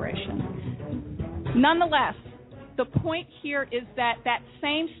around immigration. Nonetheless, the point here is that that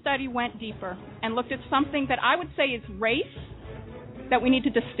same study went deeper and looked at something that I would say is race that we need to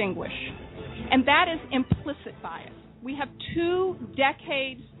distinguish, and that is implicit bias. We have 2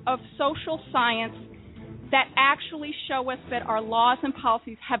 decades of social science that actually show us that our laws and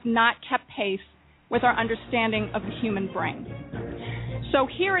policies have not kept pace with our understanding of the human brain. So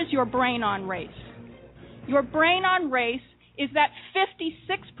here is your brain on race. Your brain on race is that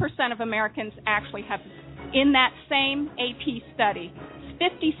 56% of Americans actually have, in that same AP study,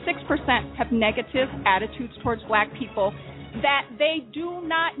 56% have negative attitudes towards black people that they do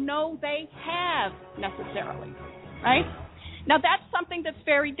not know they have necessarily, right? Now, that's something that's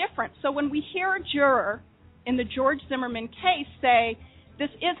very different. So when we hear a juror in the George Zimmerman case say, this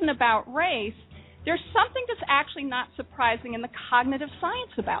isn't about race, there's something that's actually not surprising in the cognitive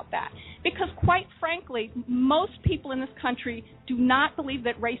science about that. Because quite frankly, most people in this country do not believe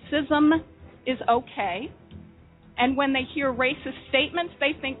that racism is okay. And when they hear racist statements,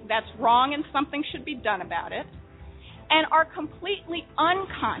 they think that's wrong and something should be done about it. And are completely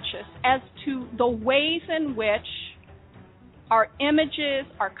unconscious as to the ways in which our images,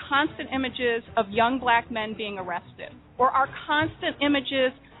 our constant images of young black men being arrested, or our constant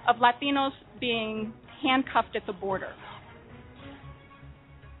images of Latinos being handcuffed at the border.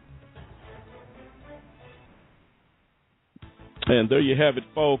 And there you have it,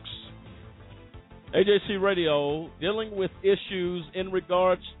 folks. AJC Radio dealing with issues in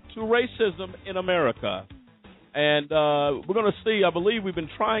regards to racism in America. And we're going to see, I believe we've been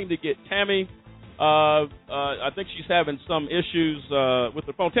trying to get Tammy. I think she's having some issues with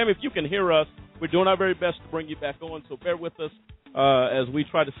the phone. Tammy, if you can hear us, we're doing our very best to bring you back on, so bear with us as we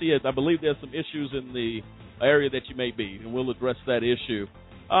try to see it. I believe there's some issues in the area that you may be, and we'll address that issue.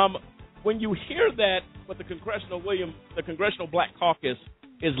 When you hear that, what the Congressional Black Caucus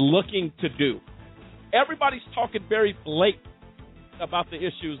is looking to do, everybody's talking very blatant about the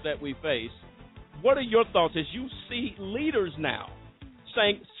issues that we face. What are your thoughts as you see leaders now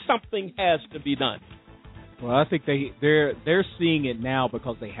saying something has to be done? Well, I think they're seeing it now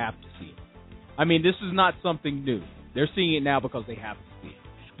because they have to see it. I mean, this is not something new. They're seeing it now because they have to see it.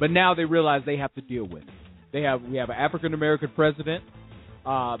 But now they realize they have to deal with it. We have an African American president.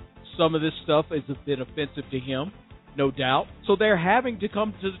 Some of this stuff has been offensive to him, no doubt. So they're having to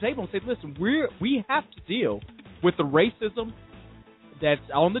come to the table and say, listen, we have to deal with the racism that's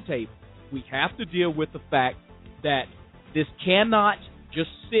on the table. We have to deal with the fact that this cannot just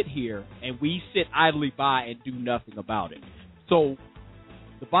sit here and we sit idly by and do nothing about it. So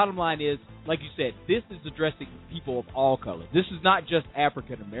the bottom line is, like you said, this is addressing people of all colors. This is not just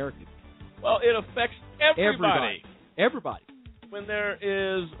African Americans. Well, it affects everybody. Everybody. When there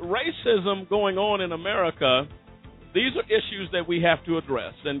is racism going on in America, these are issues that we have to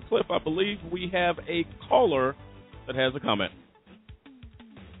address. And Cliff, I believe we have a caller that has a comment.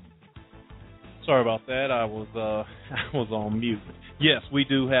 Sorry about that. I was on mute. Yes, we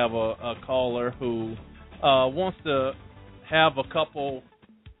do have a caller who wants to have a couple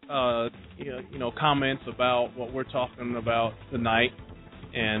comments about what we're talking about tonight.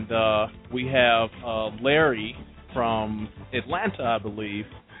 And we have Larry from Atlanta, I believe,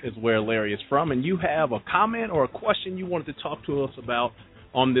 is where Larry is from. And you have a comment or a question you wanted to talk to us about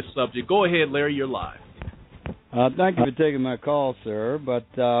on this subject. Go ahead, Larry, you're live. Thank you for taking my call, sir. But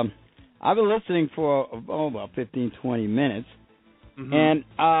I've been listening for about 15, 20 minutes. Mm-hmm. And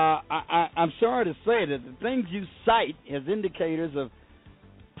I'm sorry to say that the things you cite as indicators of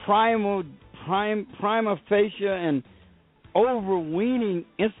prima facie and overweening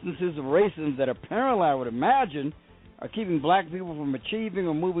instances of racism that apparently I would imagine are keeping black people from achieving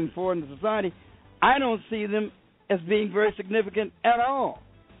or moving forward in society, I don't see them as being very significant at all.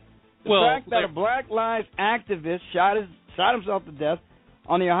 The fact that a Black Lives activist shot himself to death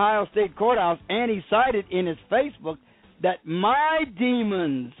on the Ohio State Courthouse, and he cited in his Facebook that my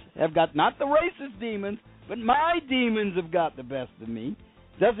demons have got, not the racist demons, but my demons have got the best of me,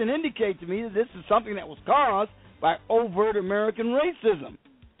 doesn't indicate to me that this is something that was caused by overt American racism.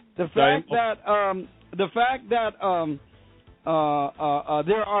 The fact that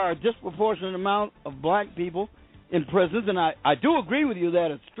there are a disproportionate amount of black people in prisons, and I do agree with you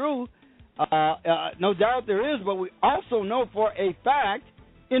that it's true. No doubt there is, but we also know for a fact,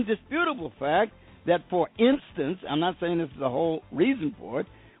 indisputable fact, that, for instance, I'm not saying this is the whole reason for it,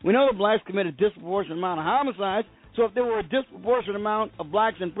 We know that blacks commit a disproportionate amount of homicides. So if there were a disproportionate amount of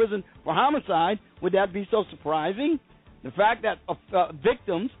blacks in prison for homicide, would that be so surprising? The fact that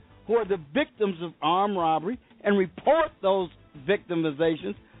victims who are the victims of armed robbery and report those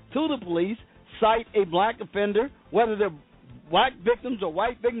victimizations to the police, cite a black offender, whether they're black victims or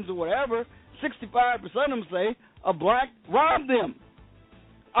white victims or whatever, 65% of them say a black robbed them.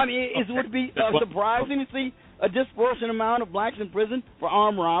 I mean, would it be surprising to see a disproportionate amount of blacks in prison for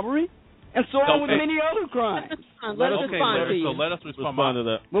armed robbery? And so on with many other crimes. Let us respond to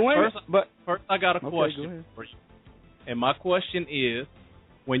that. First, I got a question for you. And my question is,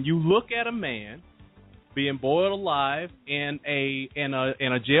 when you look at a man being boiled alive in a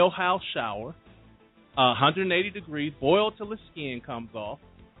jailhouse shower, 180 degrees, boiled till his skin comes off,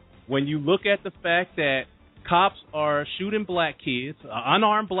 when you look at the fact that cops are shooting black kids, an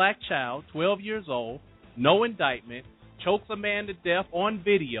unarmed black child, 12 years old, no indictment, chokes a man to death on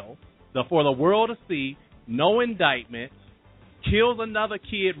video for the world to see, no indictment, kills another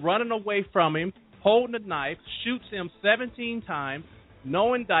kid running away from him, holding a knife, shoots him 17 times,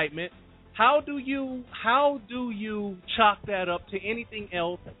 no indictment. How do you chalk that up to anything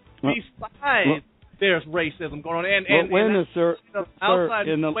else besides there's racism going on?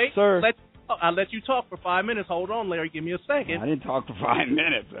 I'll let you talk for 5 minutes. Hold on, Larry. Give me a second. I didn't talk for 5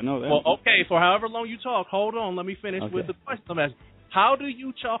 minutes. I know that. Well, okay. For however long you talk, hold on. Let me finish with the question I'm asking. How do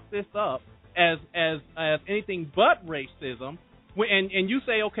you chalk this up as anything but racism? And you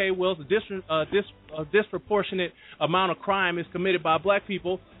say, okay, well, it's a disproportionate amount of crime is committed by black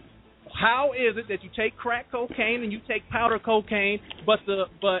people. How is it that you take crack cocaine and you take powder cocaine, but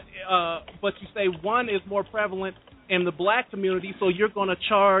you say one is more prevalent in the black community, so you're going to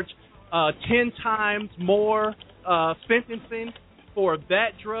charge 10 times more sentencing for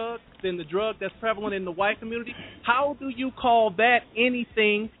that drug than the drug that's prevalent in the white community? How do you call that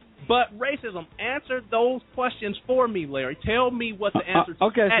anything but racism? Answer those questions for me, Larry. Tell me what the answer to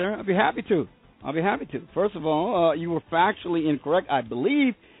okay, sir. I'll be happy to. First of all, you were factually incorrect. I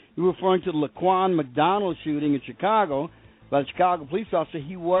believe you were referring to the Laquan McDonald shooting in Chicago by the Chicago police officer.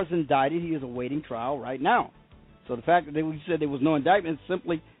 He was indicted. He is awaiting trial right now. So the fact that we said there was no indictment is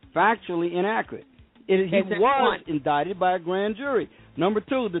simply factually inaccurate. He was indicted by a grand jury. Number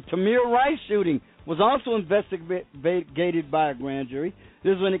two, the Tamir Rice shooting was also investigated by a grand jury.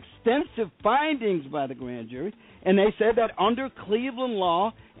 There's been extensive findings by the grand jury, and they said that under Cleveland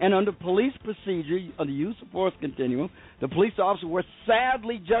law and under police procedure, the use of force continuum, the police officers were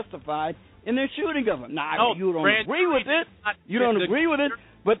sadly justified in their shooting of him. Now, you don't agree with it. You don't agree with it.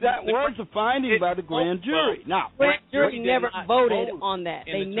 But that was a finding by the grand jury. Now, grand jury never voted on that.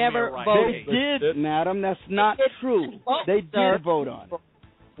 They never voted. They did, madam. That's not true. They did vote on it.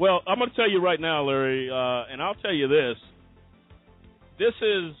 Well, I'm going to tell you right now, Larry, and I'll tell you this. This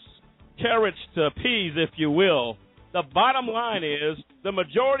is carrots to peas, if you will. The bottom line is the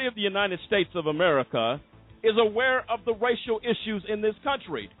majority of the United States of America is aware of the racial issues in this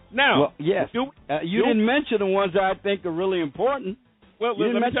country. Now, yes, you didn't mention the ones that I think are really important. Well, you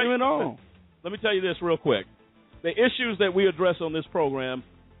didn't mention them at all. Let me tell you this real quick. The issues that we address on this program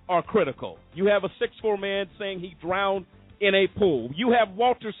are critical. You have a 6'4" man saying he drowned in a pool. You have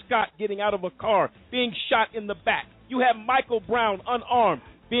Walter Scott getting out of a car, being shot in the back. You have Michael Brown, unarmed,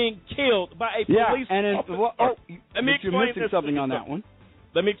 being killed by a police officer. You're missing something on that one.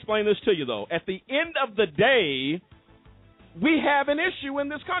 Let me explain this to you, though. At the end of the day, we have an issue in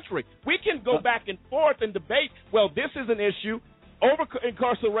this country. We can go back and forth and debate, well, this is an issue,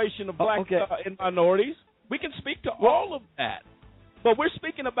 over-incarceration of black and minorities. We can speak to all of that. But we're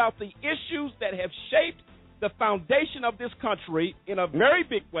speaking about the issues that have shaped the foundation of this country in a very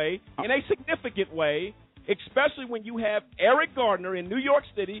big way, in a significant way, especially when you have Eric Gardner in New York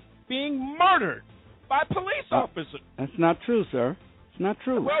City being murdered by police officers. That's not true, sir. It's not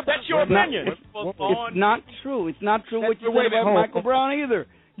true. Well, that's your opinion. It's not true. It's not true what you say about Michael Brown either.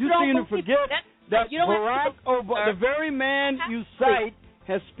 You seem to forget that Barack Obama, the very man you cite,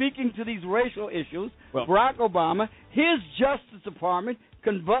 has speaking to these racial issues, Barack Obama, his Justice Department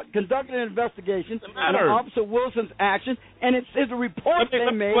conducted an investigation on Officer Wilson's actions, and it says a report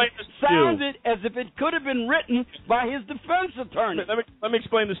they made sounded as if it could have been written by his defense attorney. Let me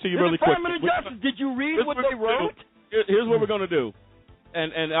explain this to you really quick. Department of Justice, did you read what they wrote? Here's what we're going to do.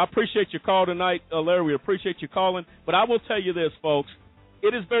 And I appreciate your call tonight, Larry. We appreciate you calling. But I will tell you this, folks.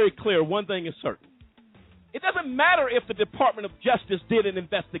 It is very clear. One thing is certain. It doesn't matter if the Department of Justice did an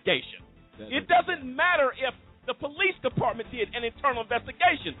investigation. It doesn't matter if the police department did an internal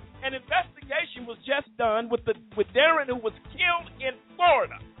investigation. An investigation was just done with Darren, who was killed in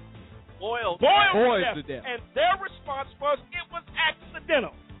Florida. Boiled to death. And their response was it was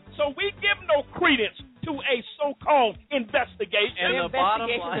accidental. So we give no credence to a so-called investigation. And the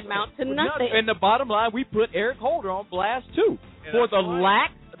investigations amount to nothing. And the bottom line, we put Eric Holder on blast too for the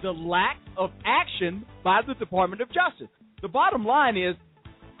lack of action by the Department of Justice. The bottom line is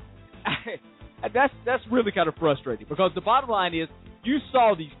that's really kind of frustrating, because the bottom line is you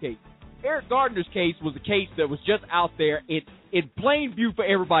saw these cases. Eric Gardner's case was a case that was just out there in plain view for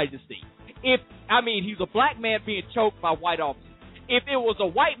everybody to see. He's a black man being choked by white officers. If it was a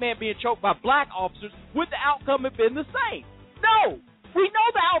white man being choked by black officers, would the outcome have been the same? No. We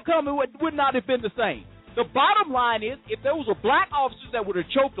know the outcome would not have been the same. The bottom line is, if there was a black officer that would have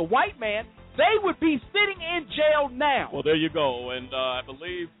choked a white man, they would be sitting in jail now. Well, there you go. And I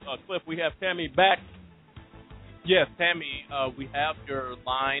believe, Cliff, we have Tammy back. Yes, Tammy, we have your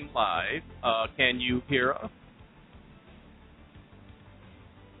line live. Can you hear us?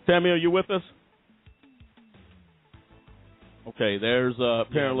 Tammy, are you with us? Okay, there's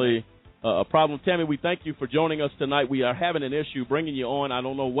apparently a problem. Tammy, we thank you for joining us tonight. We are having an issue bringing you on. I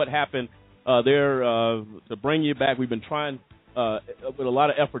don't know what happened there to bring you back. We've been trying with a lot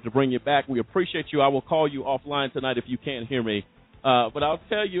of effort to bring you back. We appreciate you. I will call you offline tonight if you can't hear me. But I'll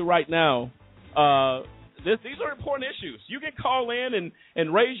tell you right now, these are important issues. You can call in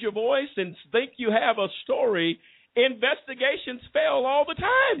and raise your voice and think you have a story. Investigations fail all the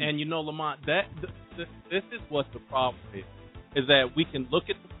time. And, Lamont, this is what the problem is that we can look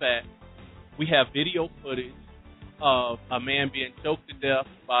at the fact we have video footage of a man being choked to death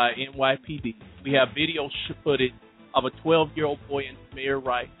by NYPD. We have video footage of a 12-year-old boy in Mayor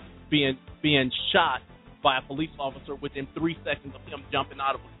Wright being shot by a police officer within 3 seconds of him jumping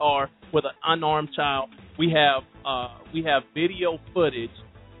out of a car with an unarmed child. We have video footage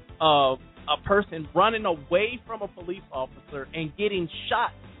of a person running away from a police officer and getting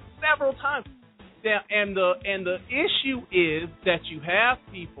shot several times. And the issue is that you have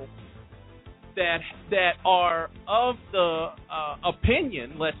people that are of the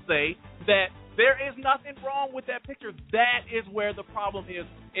opinion, let's say, that there is nothing wrong with that picture. That is where the problem is.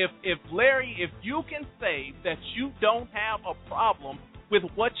 If Larry, if you can say that you don't have a problem with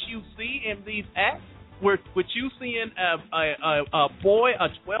what you see in these acts, with you seeing a boy, a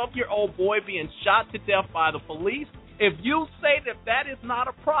 12-year-old boy being shot to death by the police, if you say that is not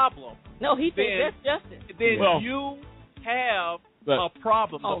a problem, no, he thinks that's justice. Then you have a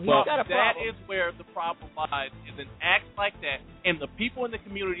problem. He's got a problem. That is where the problem lies, is in acts like that, and the people in the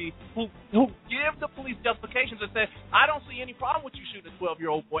community who give the police justifications and say, I don't see any problem with you shooting a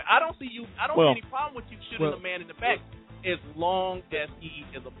 12-year-old boy. I don't see any problem with you shooting a man in the back, as long as he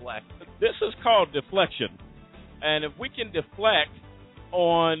is a black man. This is called deflection. And if we can deflect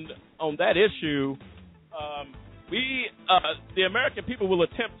on that issue, the American people will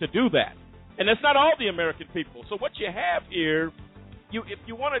attempt to do that. And it's not all the American people. So what you have here, if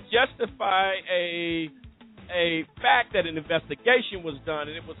you want to justify a fact that an investigation was done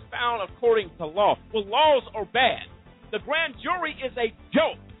and it was found according to law, well, laws are bad. The grand jury is a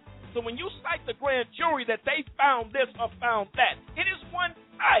joke. So when you cite the grand jury that they found this or found that, it is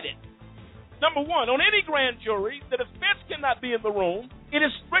one-sided. Number one, on any grand jury, the defense cannot be in the room. It is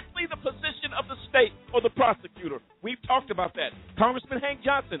strictly the position of the state or the prosecutor. We've talked about that. Congressman Hank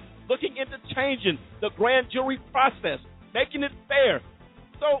Johnson looking into changing the grand jury process, making it fair.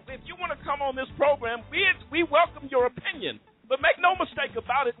 So if you want to come on this program, we welcome your opinion. But make no mistake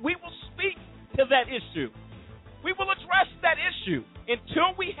about it, we will speak to that issue. We will address that issue.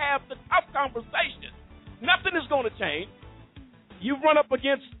 Until we have the tough conversation, nothing is going to change. You run up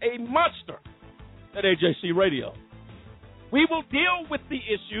against a monster at AJC Radio. We will deal with the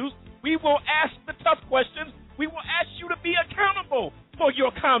issues. We will ask the tough questions. We will ask you to be accountable for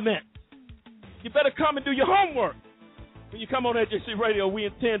your comments. You better come and do your homework. When you come on AJC Radio, we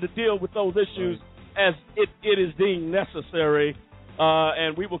intend to deal with those issues as it is deemed necessary,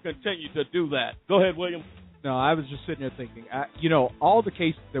 and we will continue to do that. Go ahead, William. No, I was just sitting there thinking, all the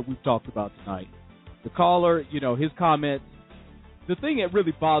cases that we've talked about tonight, the caller, his comments, the thing that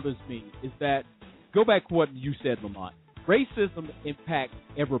really bothers me is that, go back to what you said, Lamont, racism impacts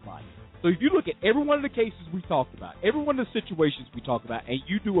everybody. So if you look at every one of the cases we talked about, every one of the situations we talked about, and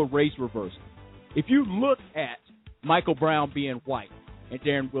you do a race reversal, if you look at Michael Brown being white and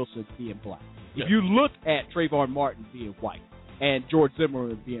Darren Wilson being black, if you look at Trayvon Martin being white and George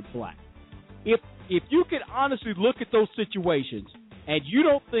Zimmerman being black, if you could honestly look at those situations and you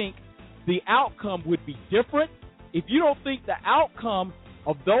don't think the outcome would be different, if you don't think the outcome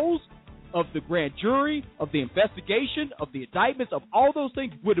of those, of the grand jury, of the investigation, of the indictments, of all those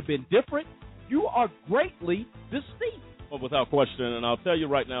things would have been different, you are greatly deceived. Well, without question, and I'll tell you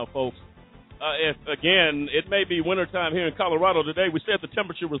right now, folks, if again, it may be wintertime here in Colorado today. We said the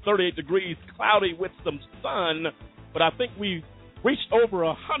temperature was 38 degrees, cloudy with some sun, but I think we reached over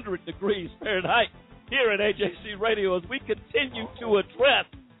 100 degrees Fahrenheit here at AJC Radio as we continue to address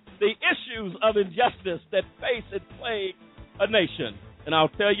the issues of injustice that face and plague a nation. And I'll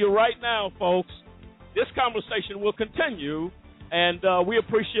tell you right now, folks, this conversation will continue, and we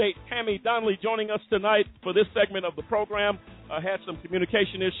appreciate Tammy Donnelly joining us tonight for this segment of the program. Had some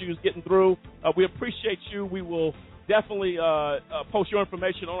communication issues getting through. We appreciate you. We will definitely post your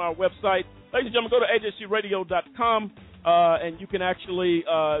information on our website. Ladies and gentlemen, go to ajcradio.com, and you can actually,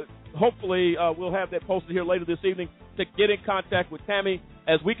 hopefully, we'll have that posted here later this evening to get in contact with Tammy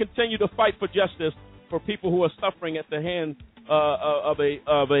as we continue to fight for justice for people who are suffering at the hands of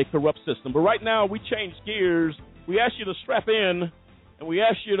a corrupt system. But right now, we change gears. We ask you to strap in, and we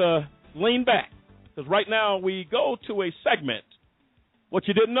ask you to lean back, because right now we go to a segment, what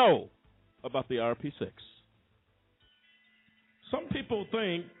you didn't know about the RP6. Some people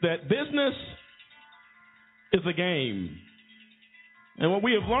think that business is a game. And what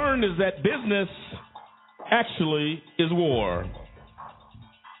we have learned is that business actually is war.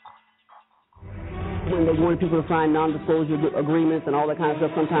 When they wanted people to sign non-disclosure agreements and all that kind of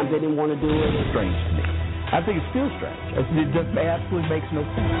stuff, sometimes they didn't want to do it. It's strange to me. I think it's still strange. It just absolutely makes no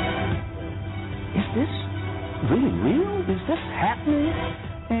sense. Is this really real? Is this happening?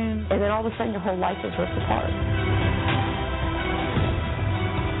 And then all of a sudden your whole life is ripped apart.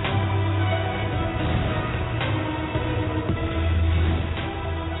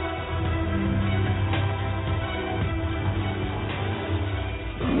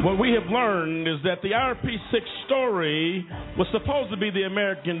 What we have learned is that the RP6 story was supposed to be the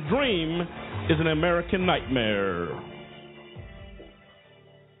American dream is an American nightmare.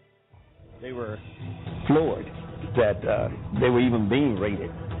 They were floored that they were even being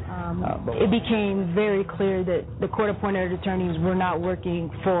raided. It became very clear that the court-appointed attorneys were not working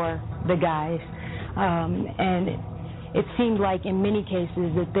for the guys. And it seemed like in many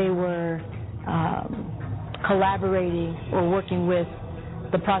cases that they were collaborating or working with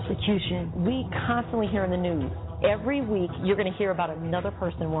the prosecution. We constantly hear in the news, every week you're going to hear about another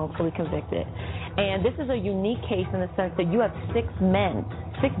person wrongfully convicted. And this is a unique case in the sense that you have six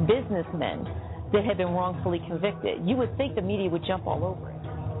businessmen that have been wrongfully convicted. You would think the media would jump all over it.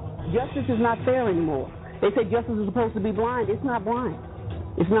 Justice is not fair anymore. They say justice is supposed to be blind. It's not blind.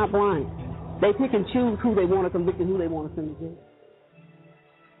 It's not blind. They pick and choose who they want to convict and who they want to send to jail.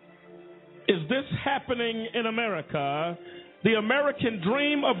 Is this happening in America? The American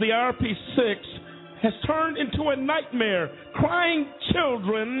dream of the RP6 has turned into a nightmare. Crying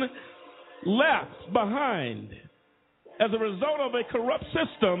children left behind as a result of a corrupt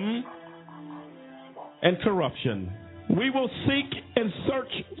system and corruption. We will seek and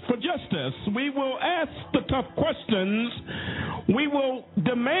search for justice. We will ask the tough questions. We will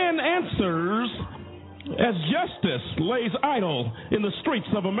demand answers as justice lays idle in the streets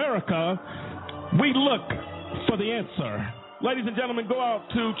of America. We look for the answer. Ladies and gentlemen, go out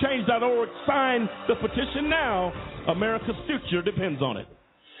to change.org, sign the petition now. America's future depends on it.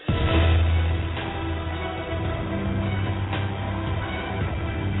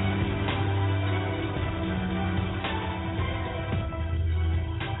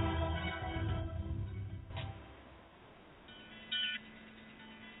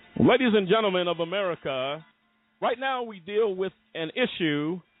 Ladies and gentlemen of America, right now we deal with an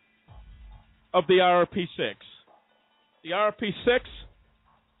issue of the RP6. The RP6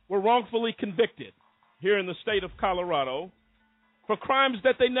 were wrongfully convicted here in the state of Colorado for crimes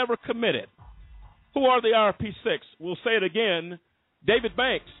that they never committed. Who are the RP6? We'll say it again. David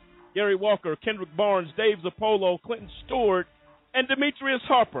Banks, Gary Walker, Kendrick Barnes, Dave Zappolo, Clinton Stewart, and Demetrius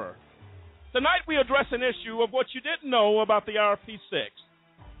Harper. Tonight we address an issue of what you didn't know about the RP6.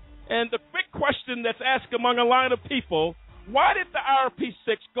 And the big question that's asked among a line of people, why did the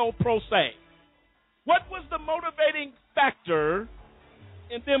RP6 go pro se? What was the motivating factor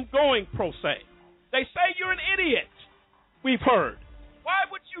in them going pro se? They say you're an idiot, we've heard. Why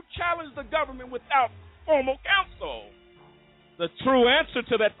would you challenge the government without formal counsel? The true answer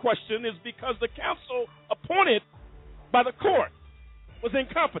to that question is because the counsel appointed by the court was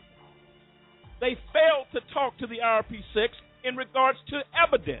incompetent. They failed to talk to the RP6 in regards to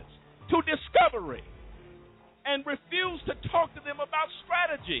evidence, to discovery, and refused to talk to them about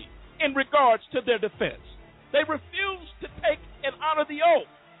strategy in regards to their defense. They refused to take and honor the oath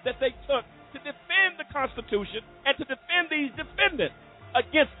that they took to defend the Constitution and to defend these defendants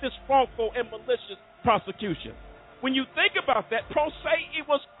against this wrongful and malicious prosecution. When you think about that, pro se, it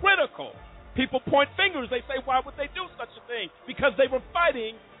was critical. People point fingers. They say, why would they do such a thing? Because they were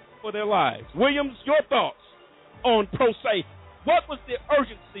fighting for their lives. Williams, your thoughts on pro se. What was the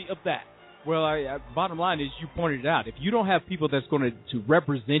urgency of that? Well, bottom line is you pointed it out. If you don't have people that's going to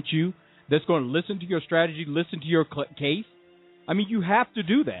represent you, that's going to listen to your strategy, listen to your case, I mean, you have to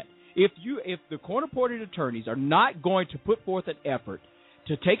do that. If the court-appointed attorneys are not going to put forth an effort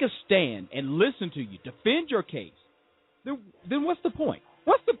to take a stand and listen to you, defend your case, then what's the point?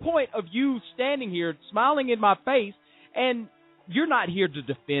 What's the point of you standing here smiling in my face and you're not here to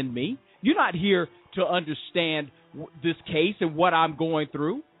defend me? You're not here to understand this case and what I'm going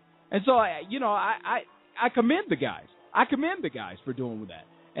through. And so, I commend the guys. I commend the guys for doing that.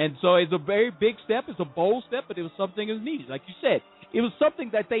 And so it's a very big step. It's a bold step, but it was something that was needed. Like you said, it was something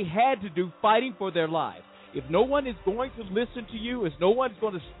that they had to do, fighting for their lives. If no one is going to listen to you, if no one is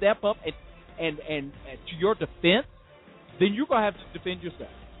going to step up and to your defense, then you're going to have to defend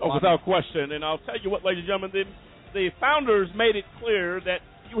yourself. Oh, without question. And I'll tell you what, ladies and gentlemen, the founders made it clear that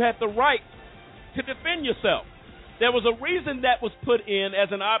you had the right to defend yourself. There was a reason that was put in as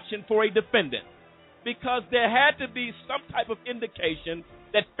an option for a defendant, because there had to be some type of indication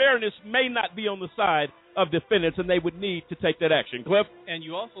that fairness may not be on the side of defendants, and they would need to take that action. Cliff? And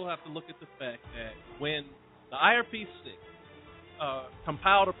you also have to look at the fact that when the IRP 6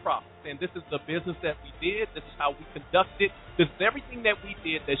 compiled a profit, and this is the business that we did, this is how we conducted, this is everything that we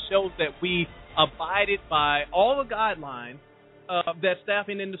did that shows that we abided by all the guidelines that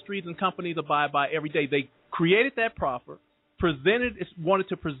staffing industries and companies abide by every day. They created that proffer, wanted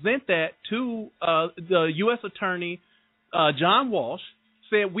to present that to the U.S. Attorney John Walsh,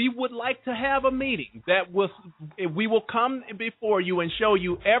 said we would like to have a meeting we will come before you and show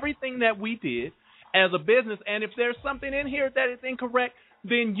you everything that we did as a business, and if there's something in here that is incorrect,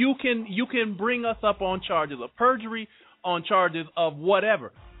 then you can bring us up on charges of perjury, on charges of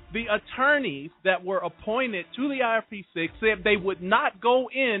whatever. The attorneys that were appointed to the IRP-6 said they would not go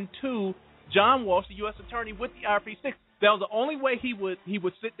into John Walsh, the U.S. Attorney, with the IRP-6. That was the only way he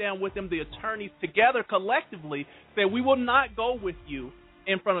would sit down with them, the attorneys together collectively, say we will not go with you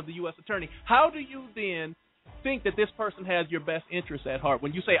in front of the U.S. Attorney. How do you then think that this person has your best interests at heart?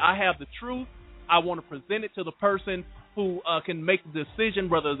 When you say, I have the truth, I want to present it to the person who can make the decision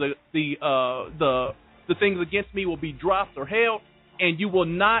whether the things against me will be dropped or held, and you will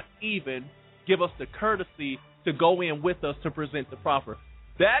not even give us the courtesy to go in with us to present the proffer.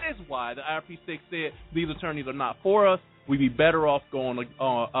 That is why the IRP-6 said these attorneys are not for us. We'd be better off going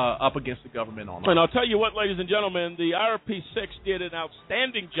up against the government on that. And I'll tell you what, ladies and gentlemen, the IRP-6 did an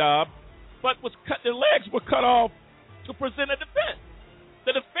outstanding job, but their legs were cut off to present a defense.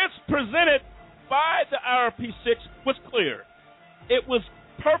 The defense presented by the IRP-6 was clear. It was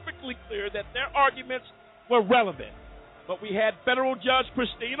perfectly clear that their arguments were relevant. But we had federal judge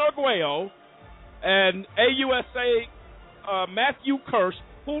Christine Arguello and AUSA Matthew Kirsch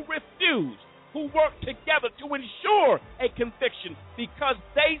who refused, who worked together to ensure a conviction because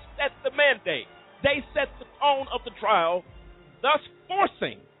they set the mandate. They set the tone of the trial, thus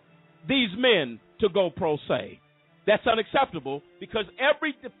forcing these men to go pro se. That's unacceptable because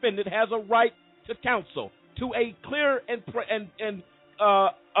every defendant has a right to counsel, to a clear and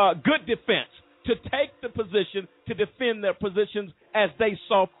good defense, to take the position, to defend their positions as they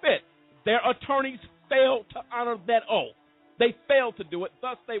saw fit. Their attorneys failed to honor that oath. They failed to do it,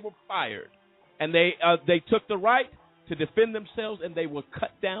 thus they were fired. And they took the right to defend themselves, and they were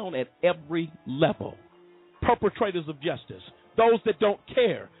cut down at every level. Perpetrators of justice, those that don't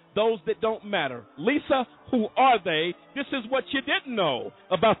care, those that don't matter. Lisa, who are they? This is what you didn't know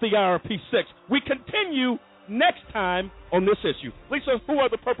about the IRP-6. We continue next time on this issue. Lisa, who are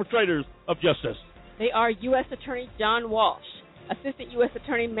the perpetrators of justice? They are U.S. Attorney John Walsh, Assistant U.S.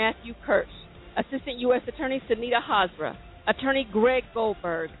 Attorney Matthew Kirsch, Assistant U.S. Attorney Sunita Hazra, Attorney Greg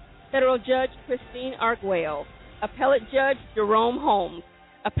Goldberg, Federal Judge Christine Arguello, Appellate Judge Jerome Holmes,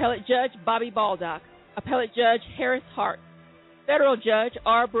 Appellate Judge Bobby Baldock, Appellate Judge Harris Hart, Federal Judge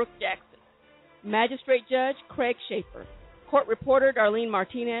R. Brooke Jackson, Magistrate Judge Craig Schaefer, Court Reporter Darlene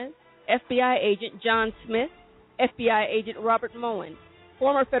Martinez, FBI Agent John Smith, FBI Agent Robert Moen,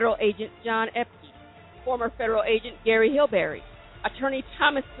 former Federal Agent John Epke, former Federal Agent Gary Hilberry, Attorney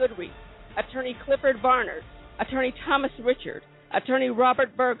Thomas Goodreich, Attorney Clifford Varner, Attorney Thomas Richard, Attorney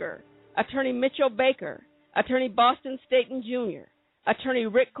Robert Berger, Attorney Mitchell Baker, Attorney Boston Staten Jr., Attorney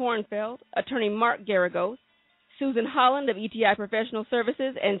Rick Kornfeld, Attorney Mark Garagos, Susan Holland of ETI Professional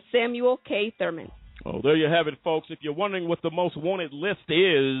Services, and Samuel K. Thurman. Oh, there you have it, folks. If you're wondering what the most wanted list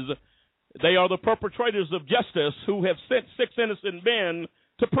is, they are the perpetrators of justice who have sent 6 innocent men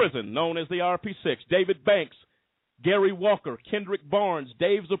to prison, known as the RP6. David Banks, Gary Walker, Kendrick Barnes,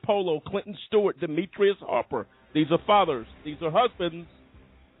 Dave Zappolo, Clinton Stewart, Demetrius Harper. These are fathers. These are husbands.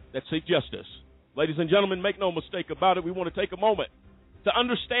 that seek justice. Ladies and gentlemen, make no mistake about it. We want to take a moment to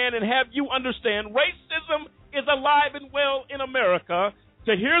understand and have you understand racism is alive and well in America.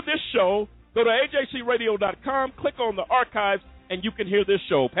 To hear this show, go to ajcradio.com, click on the archives, and you can hear this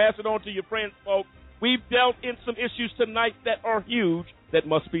show. Pass it on to your friends, folks. We've dealt in some issues tonight that are huge that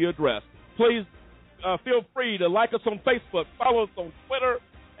must be addressed. Please feel free to like us on Facebook, follow us on Twitter,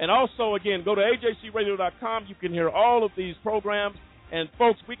 and also, again, go to ajcradio.com. You can hear all of these programs. And,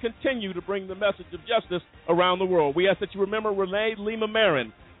 folks, we continue to bring the message of justice around the world. We ask that you remember Renee Lima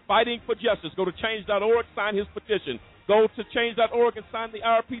Marin, fighting for justice. Go to change.org, sign his petition. Go to change.org and sign the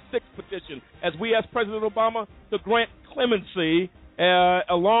IRP6 petition as we ask President Obama to grant clemency,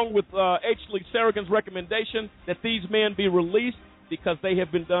 along with H. Lee Sarragan's recommendation that these men be released because they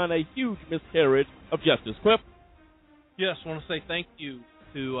have been done a huge miscarriage of justice. Cliff? Yes, I want to say thank you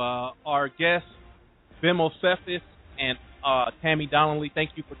to our guests, Bimo Cephas and Tammy Donnelly.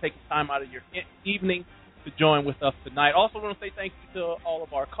 Thank you for taking time out of your evening to join with us tonight. Also want to say thank you to all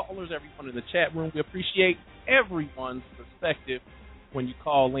of our callers, everyone in the chat room. We appreciate everyone's perspective when you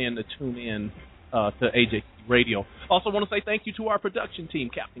call in to tune in to AJC Radio. Also want to say thank you to our production team,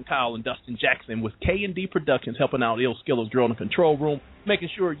 Captain Kyle and Dustin Jackson with K&D Productions, helping out Ill Skiller's Drill in the control room, making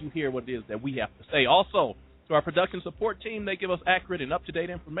sure you hear what it is that we have to say. Also, to our production support team, they give us accurate and up-to-date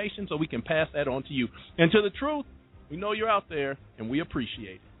information so we can pass that on to you. And to the truth, we know you're out there, and we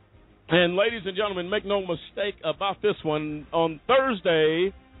appreciate it. And ladies and gentlemen, make no mistake about this one. On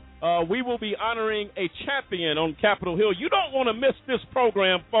Thursday, we will be honoring a champion on Capitol Hill. You don't want to miss this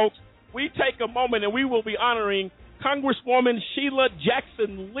program, folks. We take a moment, and we will be honoring Congresswoman Sheila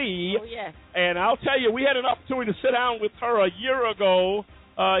Jackson Lee. Oh, yes. And I'll tell you, we had an opportunity to sit down with her a year ago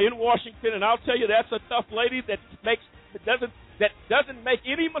in Washington, and I'll tell you, that's a tough lady that doesn't make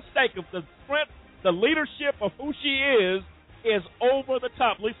any mistake of the strength. The leadership of who she is over the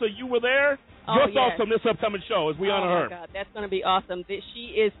top. Lisa, you were there? Your thoughts on this upcoming show as we honor her. Oh, my God, that's going to be awesome.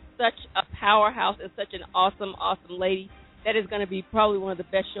 She is such a powerhouse and such an awesome, awesome lady. That is going to be probably one of the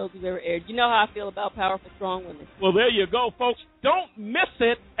best shows we've ever aired. You know how I feel about powerful, strong women. Well, there you go, folks. Don't miss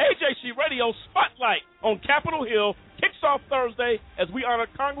it. AJC Radio Spotlight on Capitol Hill kicks off Thursday as we honor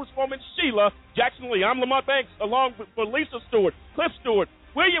Congresswoman Sheila Jackson Lee. I'm Lamont Banks, along with Lisa Stewart, Cliff Stewart,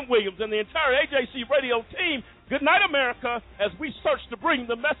 William Williams, and the entire AJC Radio team. Good night, America, as we search to bring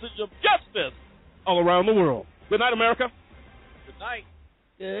the message of justice all around the world. Good night, America. Good night.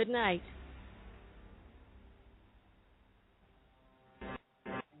 Good night.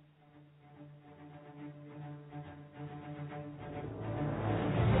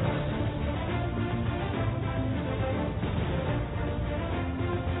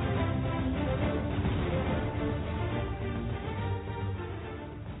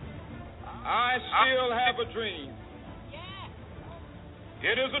 I still have a dream.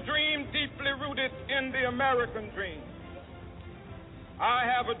 It is a dream deeply rooted in the American dream. I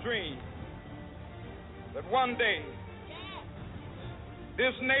have a dream that one day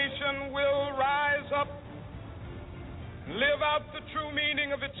this nation will rise up and live out the true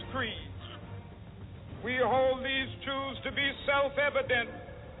meaning of its creed. We hold these truths to be self-evident,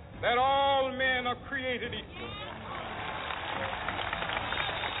 that all men are created equal.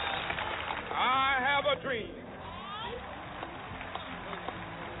 I have a dream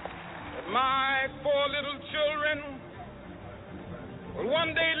that my 4 little children will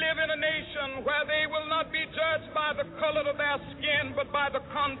one day live in a nation where they will not be judged by the color of their skin, but by the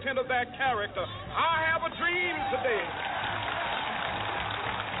content of their character. I have a dream today.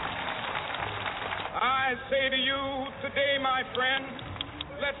 I say to you today, my friend,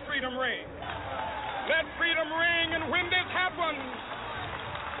 let freedom ring. Let freedom ring, and when this happens,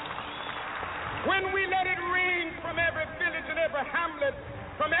 when we let it ring from every village and every hamlet,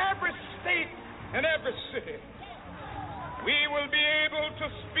 from every state and every city, we will be able to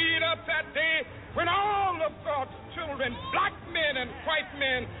speed up that day when all of God's children, black men and white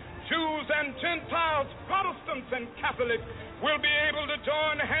men, Jews and Gentiles, Protestants and Catholics, will be able to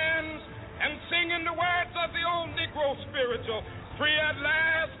join hands and sing in the words of the old Negro spiritual, free at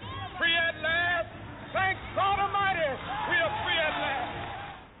last, free at last. Thank God Almighty, we are free at last.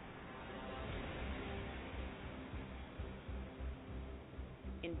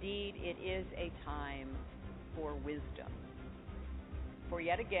 Indeed, it is a time for wisdom. For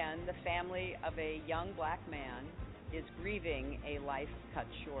yet again, the family of a young black man is grieving a life cut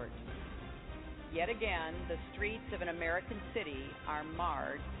short. Yet again, the streets of an American city are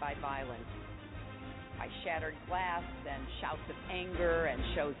marred by violence, by shattered glass and shouts of anger and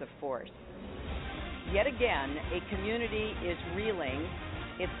shows of force. Yet again, a community is reeling,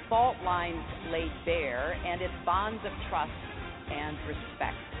 its fault lines laid bare, and its bonds of trust and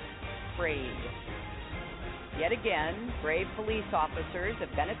respect afraid. Yet again, brave police officers have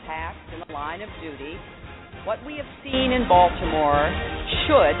been attacked in the line of duty. What we have seen in Baltimore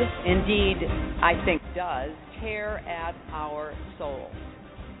should, indeed, I think does, tear at our souls.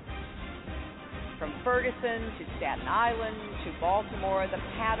 From Ferguson to Staten Island to Baltimore, the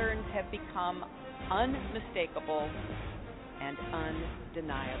patterns have become unmistakable and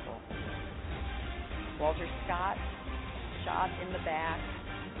undeniable. Walter Scott, shot in the back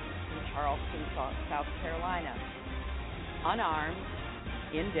in Charleston, South Carolina, unarmed,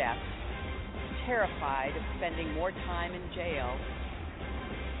 in debt, terrified of spending more time in jail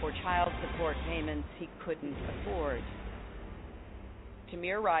for child support payments he couldn't afford.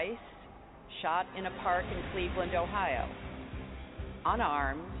 Tamir Rice, shot in a park in Cleveland, Ohio,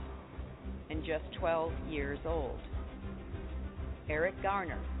 unarmed and just 12 years old. Eric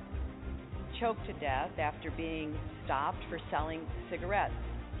Garner, choked to death after being stopped for selling cigarettes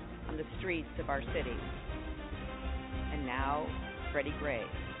on the streets of our city. And now, Freddie Gray,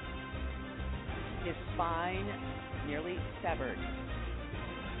 his spine nearly severed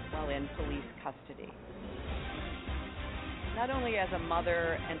while in police custody. Not only as a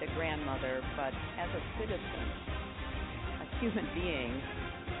mother and a grandmother, but as a citizen, a human being,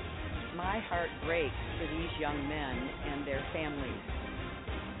 my heart breaks for these young men and their families.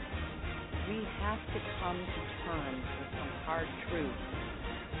 We have to come to terms with some hard truths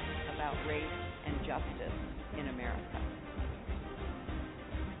about race and justice in America.